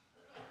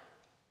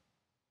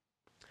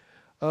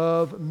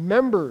 Of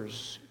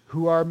members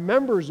who are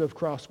members of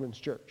Crosswinds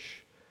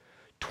Church,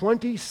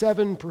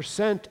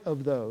 27%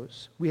 of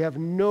those, we have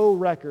no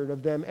record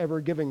of them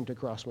ever giving to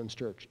Crosswinds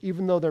Church,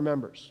 even though they're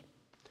members.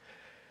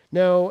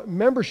 Now,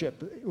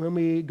 membership, when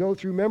we go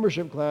through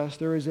membership class,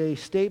 there is a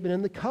statement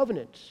in the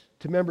covenant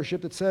to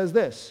membership that says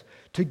this: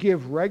 to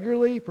give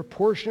regularly,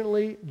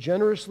 proportionately,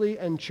 generously,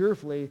 and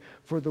cheerfully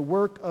for the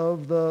work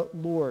of the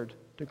Lord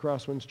to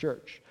Crosswinds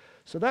Church.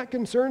 So that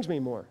concerns me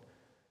more.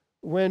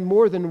 When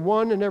more than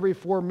 1 in every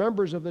 4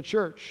 members of the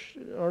church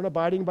aren't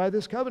abiding by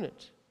this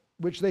covenant,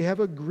 which they have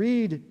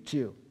agreed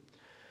to.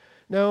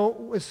 Now,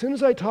 as soon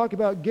as I talk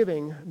about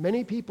giving,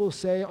 many people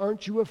say,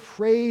 aren't you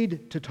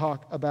afraid to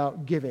talk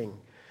about giving?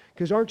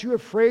 Because aren't you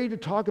afraid to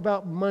talk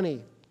about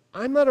money?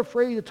 I'm not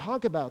afraid to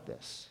talk about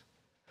this.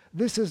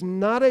 This is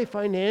not a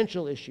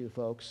financial issue,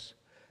 folks.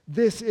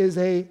 This is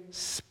a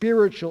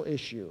spiritual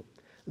issue.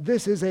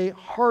 This is a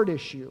heart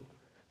issue.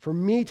 For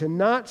me to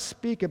not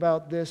speak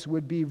about this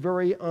would be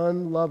very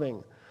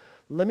unloving.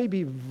 Let me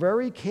be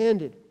very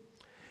candid.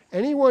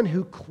 Anyone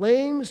who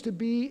claims to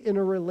be in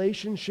a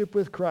relationship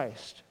with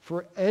Christ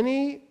for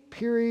any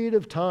period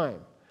of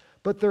time,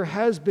 but there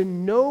has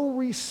been no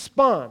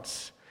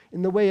response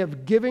in the way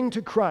of giving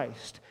to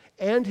Christ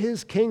and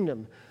His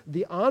kingdom,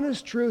 the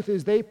honest truth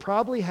is they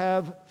probably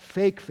have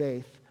fake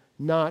faith,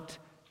 not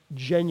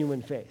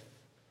genuine faith.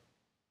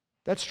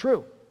 That's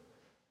true.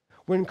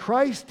 When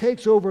Christ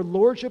takes over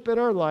lordship in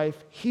our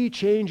life, He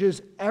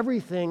changes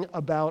everything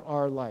about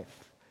our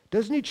life.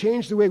 Doesn't He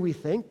change the way we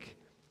think?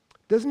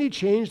 Doesn't He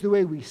change the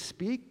way we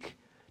speak?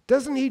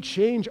 Doesn't He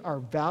change our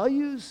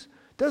values?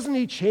 Doesn't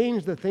He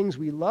change the things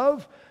we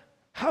love?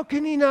 How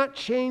can He not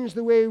change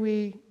the way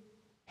we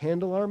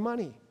handle our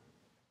money?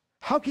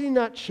 How can He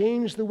not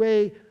change the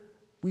way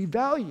we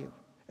value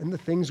and the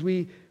things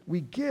we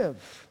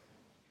give?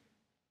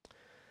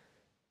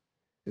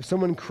 If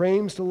someone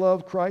claims to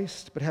love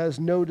Christ but has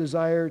no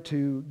desire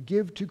to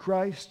give to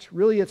Christ,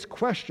 really it's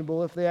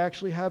questionable if they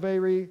actually have a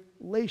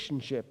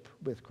relationship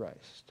with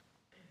Christ.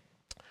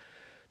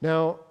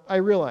 Now, I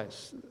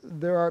realize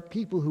there are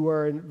people who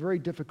are in very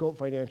difficult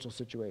financial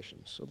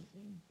situations, so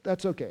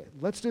that's okay.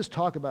 Let's just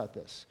talk about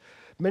this.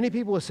 Many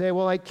people will say,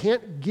 well, I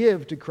can't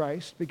give to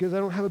Christ because I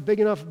don't have a big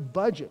enough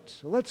budget.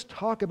 So let's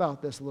talk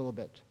about this a little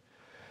bit.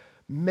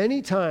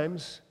 Many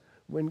times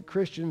when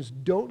Christians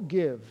don't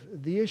give,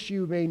 the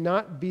issue may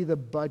not be the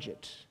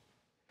budget.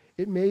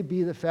 It may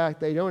be the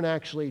fact they don't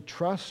actually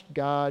trust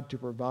God to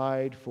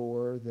provide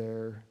for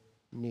their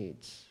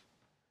needs.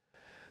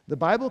 The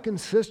Bible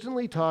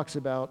consistently talks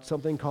about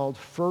something called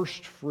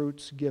first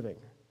fruits giving,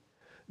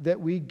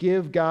 that we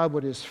give God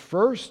what is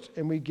first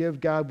and we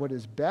give God what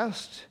is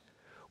best.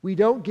 We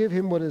don't give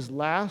him what is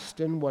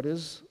last and what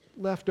is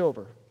left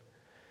over.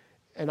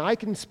 And I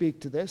can speak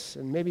to this,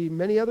 and maybe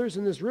many others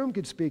in this room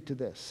could speak to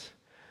this,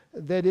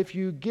 that if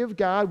you give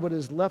God what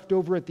is left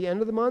over at the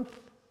end of the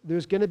month,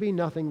 there's going to be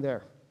nothing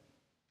there.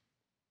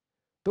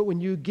 But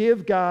when you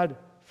give God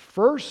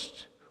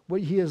first what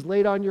he has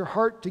laid on your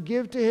heart to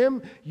give to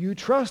him, you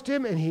trust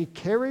him, and he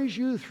carries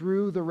you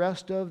through the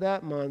rest of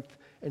that month,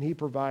 and he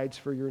provides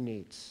for your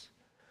needs.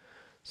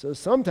 So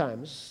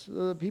sometimes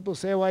people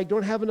say, well, I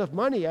don't have enough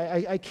money.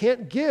 I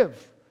can't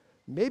give.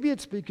 Maybe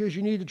it's because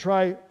you need to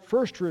try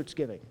first fruits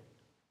giving,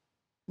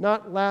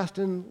 not last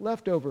and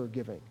leftover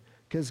giving,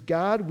 because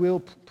God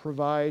will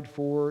provide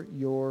for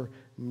your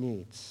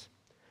needs.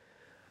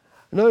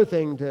 Another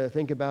thing to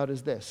think about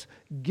is this.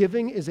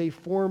 Giving is a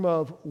form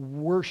of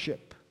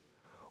worship.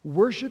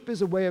 Worship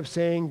is a way of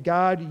saying,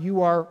 God,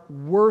 you are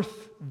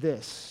worth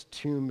this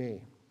to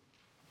me.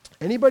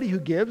 Anybody who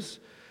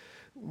gives,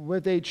 whether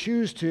they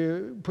choose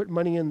to put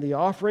money in the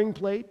offering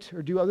plate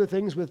or do other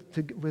things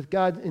with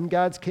God in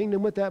God's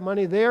kingdom with that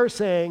money, they are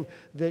saying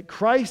that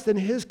Christ and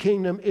his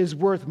kingdom is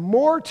worth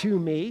more to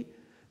me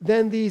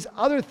than these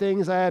other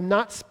things I am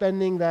not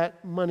spending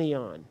that money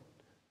on.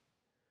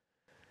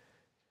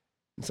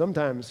 And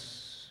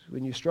sometimes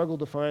when you struggle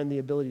to find the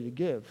ability to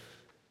give,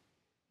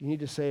 you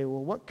need to say,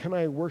 well, what can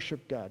I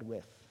worship God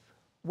with?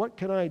 What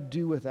can I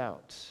do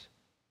without?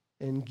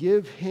 And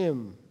give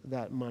him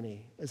that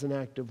money as an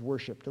act of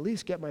worship to at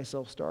least get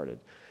myself started.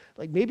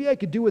 Like maybe I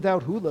could do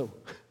without Hulu.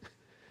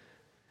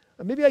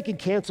 Maybe I could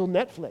cancel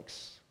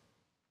Netflix.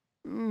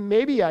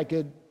 Maybe I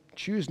could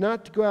choose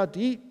not to go out to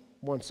eat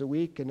once a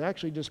week and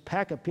actually just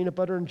pack a peanut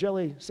butter and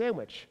jelly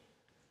sandwich.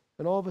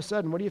 And all of a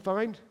sudden, what do you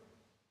find?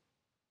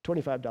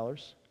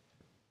 $25.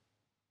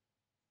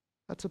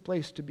 That's a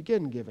place to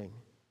begin giving.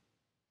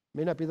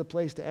 May not be the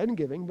place to end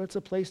giving, but it's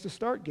a place to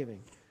start giving.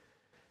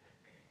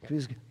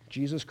 Because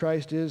Jesus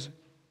Christ is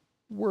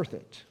worth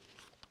it.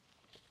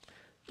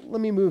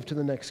 Let me move to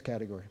the next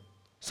category.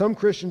 Some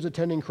Christians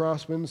attending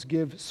Crosswinds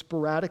give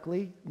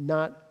sporadically,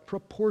 not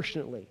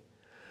proportionately.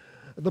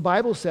 The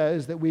Bible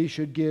says that we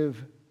should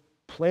give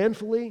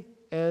planfully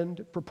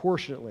and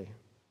proportionately.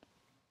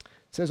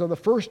 It says on the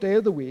first day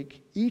of the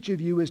week, each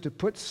of you is to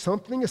put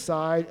something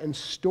aside and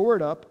store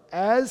it up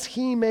as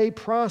he may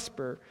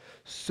prosper,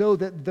 so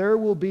that there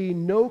will be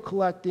no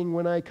collecting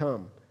when I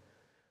come.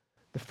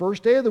 The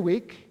first day of the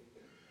week,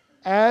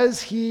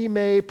 as he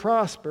may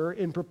prosper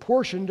in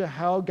proportion to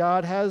how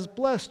God has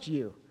blessed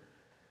you.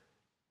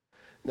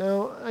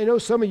 Now, I know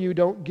some of you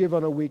don't give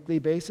on a weekly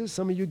basis.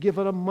 Some of you give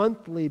on a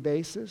monthly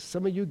basis.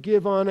 Some of you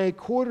give on a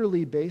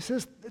quarterly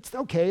basis. It's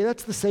okay.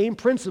 That's the same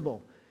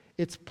principle.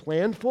 It's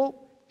planful,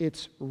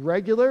 it's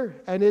regular,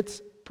 and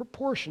it's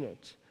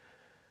proportionate.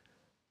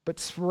 But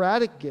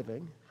sporadic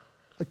giving,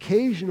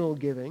 occasional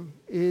giving,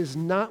 is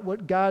not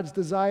what God's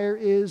desire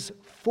is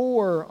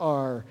for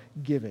our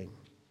giving.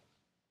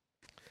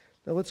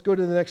 Now let's go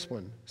to the next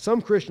one.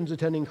 Some Christians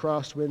attending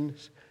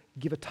Crosswinds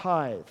give a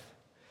tithe.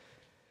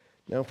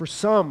 Now for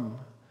some,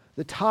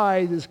 the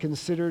tithe is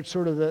considered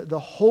sort of the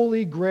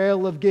holy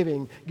grail of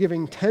giving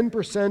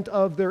 10%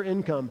 of their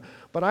income.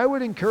 But I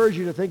would encourage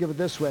you to think of it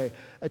this way.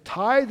 A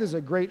tithe is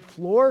a great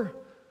floor,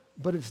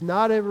 but it's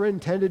not ever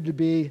intended to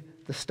be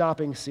the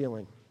stopping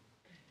ceiling.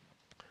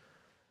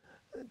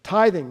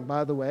 Tithing,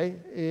 by the way,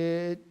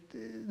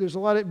 there's a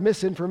lot of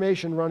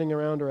misinformation running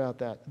around about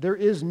that. There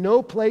is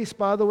no place,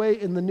 by the way,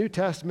 in the New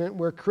Testament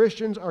where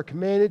Christians are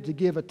commanded to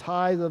give a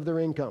tithe of their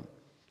income.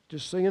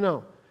 Just so you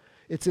know.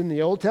 It's in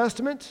the Old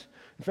Testament.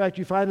 In fact,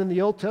 you find in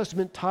the Old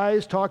Testament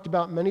tithes talked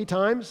about many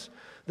times.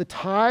 The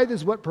tithe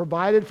is what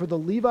provided for the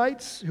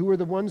Levites, who were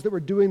the ones that were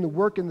doing the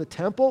work in the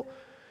temple.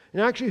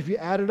 And actually, if you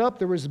add it up,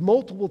 there was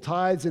multiple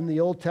tithes in the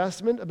Old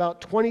Testament.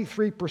 About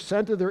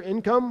 23% of their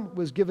income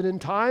was given in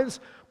tithes.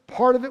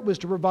 Part of it was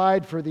to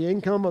provide for the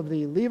income of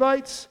the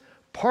Levites.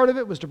 Part of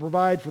it was to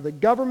provide for the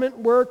government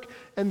work.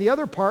 And the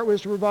other part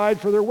was to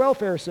provide for their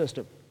welfare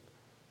system.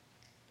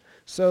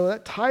 So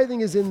that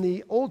tithing is in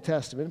the Old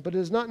Testament, but it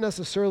is not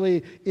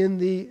necessarily in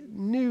the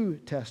New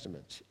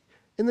Testament.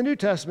 In the New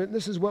Testament,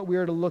 this is what we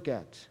are to look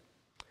at.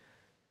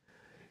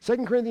 2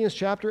 Corinthians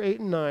chapter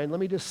 8 and 9, let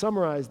me just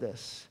summarize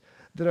this.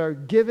 That our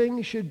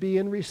giving should be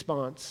in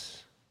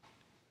response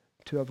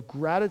to have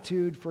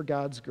gratitude for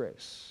God's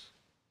grace.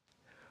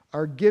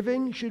 Our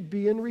giving should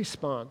be in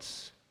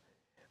response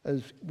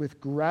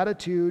with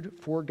gratitude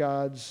for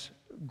God's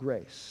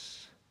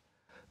grace.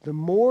 The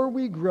more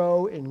we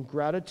grow in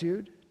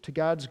gratitude to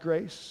God's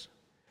grace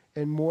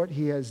and what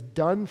he has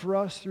done for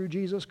us through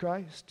Jesus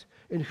Christ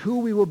and who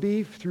we will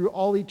be through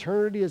all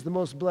eternity as the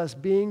most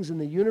blessed beings in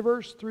the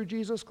universe through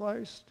Jesus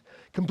Christ,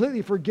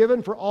 completely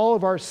forgiven for all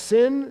of our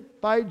sin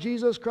by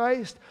Jesus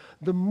Christ,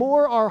 the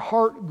more our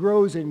heart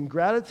grows in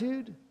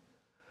gratitude,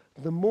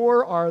 the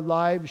more our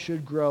lives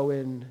should grow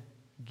in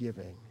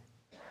giving.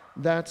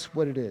 That's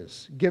what it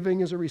is. Giving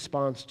is a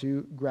response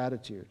to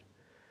gratitude.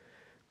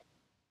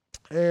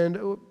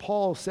 And what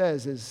Paul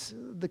says is,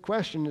 the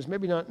question is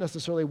maybe not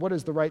necessarily what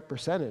is the right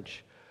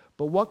percentage,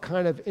 but what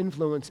kind of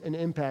influence and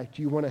impact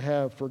you want to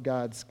have for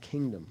God's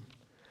kingdom.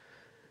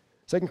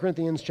 2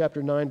 Corinthians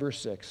chapter 9, verse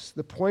 6.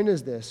 The point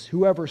is this: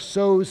 whoever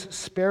sows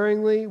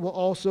sparingly will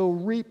also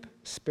reap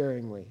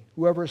sparingly.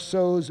 Whoever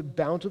sows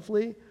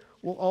bountifully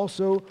will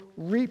also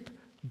reap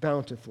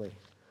bountifully.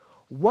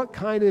 What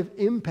kind of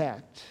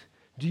impact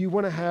do you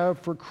want to have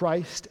for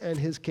Christ and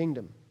his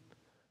kingdom?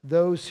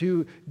 Those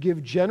who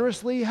give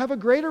generously have a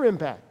greater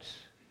impact.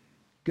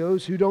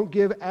 Those who don't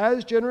give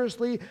as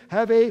generously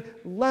have a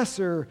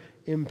lesser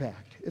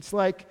impact. It's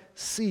like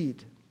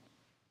seed.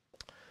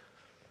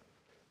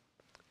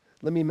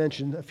 Let me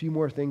mention a few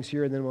more things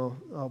here, and then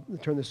I'll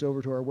turn this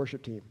over to our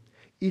worship team.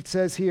 It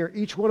says here,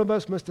 each one of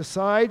us must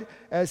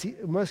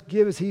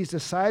give as he's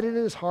decided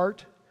in his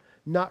heart,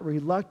 not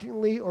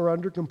reluctantly or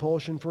under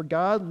compulsion, for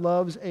God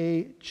loves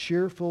a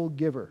cheerful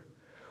giver.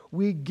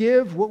 We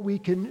give what we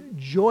can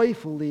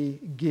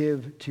joyfully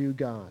give to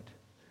God.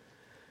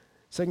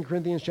 2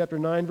 Corinthians chapter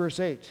 9, verse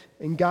 8.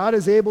 And God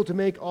is able to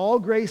make all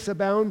grace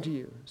abound to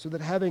you, so that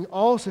having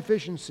all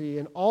sufficiency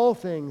in all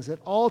things at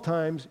all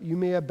times, you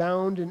may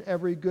abound in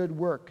every good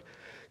work.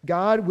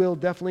 God will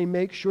definitely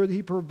make sure that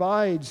he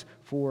provides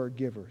for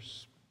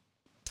givers.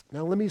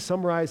 Now let me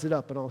summarize it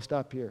up, and I'll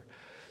stop here.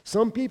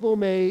 Some people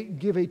may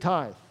give a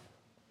tithe,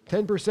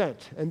 10%,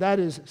 and that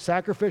is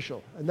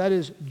sacrificial, and that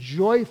is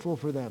joyful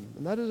for them,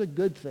 and that is a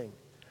good thing.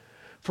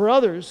 For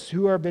others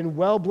who have been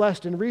well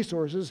blessed in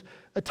resources,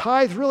 a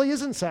tithe really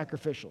isn't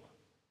sacrificial.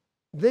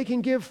 They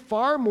can give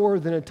far more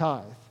than a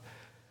tithe.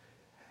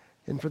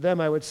 And for them,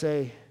 I would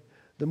say,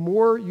 the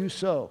more you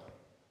sow,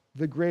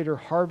 the greater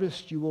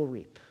harvest you will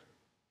reap.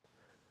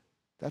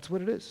 That's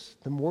what it is.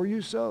 The more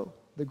you sow,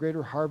 the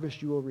greater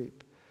harvest you will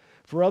reap.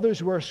 For others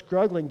who are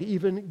struggling to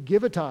even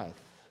give a tithe,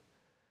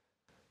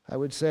 I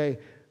would say,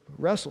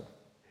 wrestle.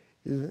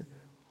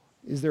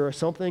 Is there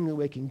something that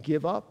we can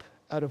give up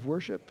out of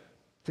worship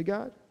to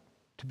God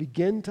to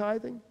begin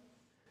tithing?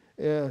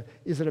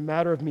 Is it a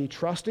matter of me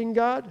trusting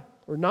God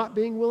or not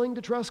being willing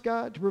to trust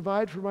God to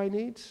provide for my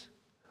needs?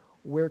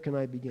 Where can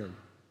I begin?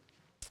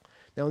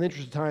 Now, in the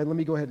interest of time, let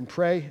me go ahead and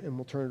pray, and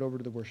we'll turn it over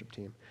to the worship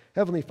team.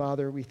 Heavenly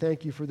Father, we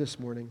thank you for this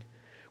morning.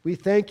 We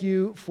thank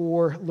you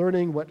for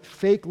learning what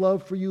fake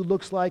love for you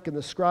looks like in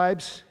the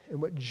scribes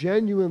and what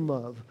genuine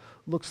love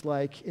looks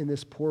like in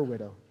this poor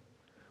widow,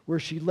 where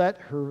she let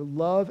her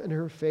love and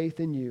her faith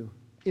in you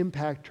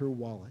impact her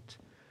wallet.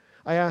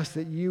 I ask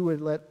that you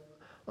would let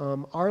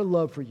our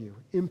love for you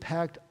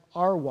impact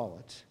our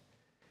wallet,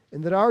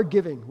 and that our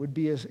giving would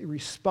be a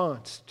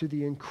response to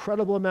the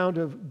incredible amount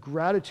of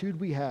gratitude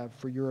we have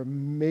for your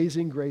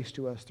amazing grace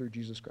to us through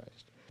Jesus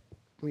Christ.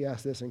 We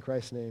ask this in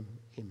Christ's name,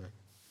 amen.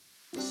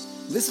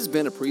 This has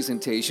been a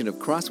presentation of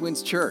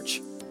Crosswinds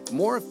Church.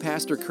 More of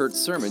Pastor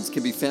Kurt's sermons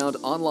can be found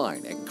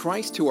online at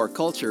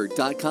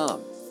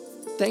christtourculture.com.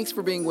 Thanks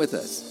for being with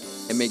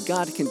us, and may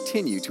God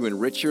continue to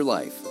enrich your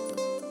life.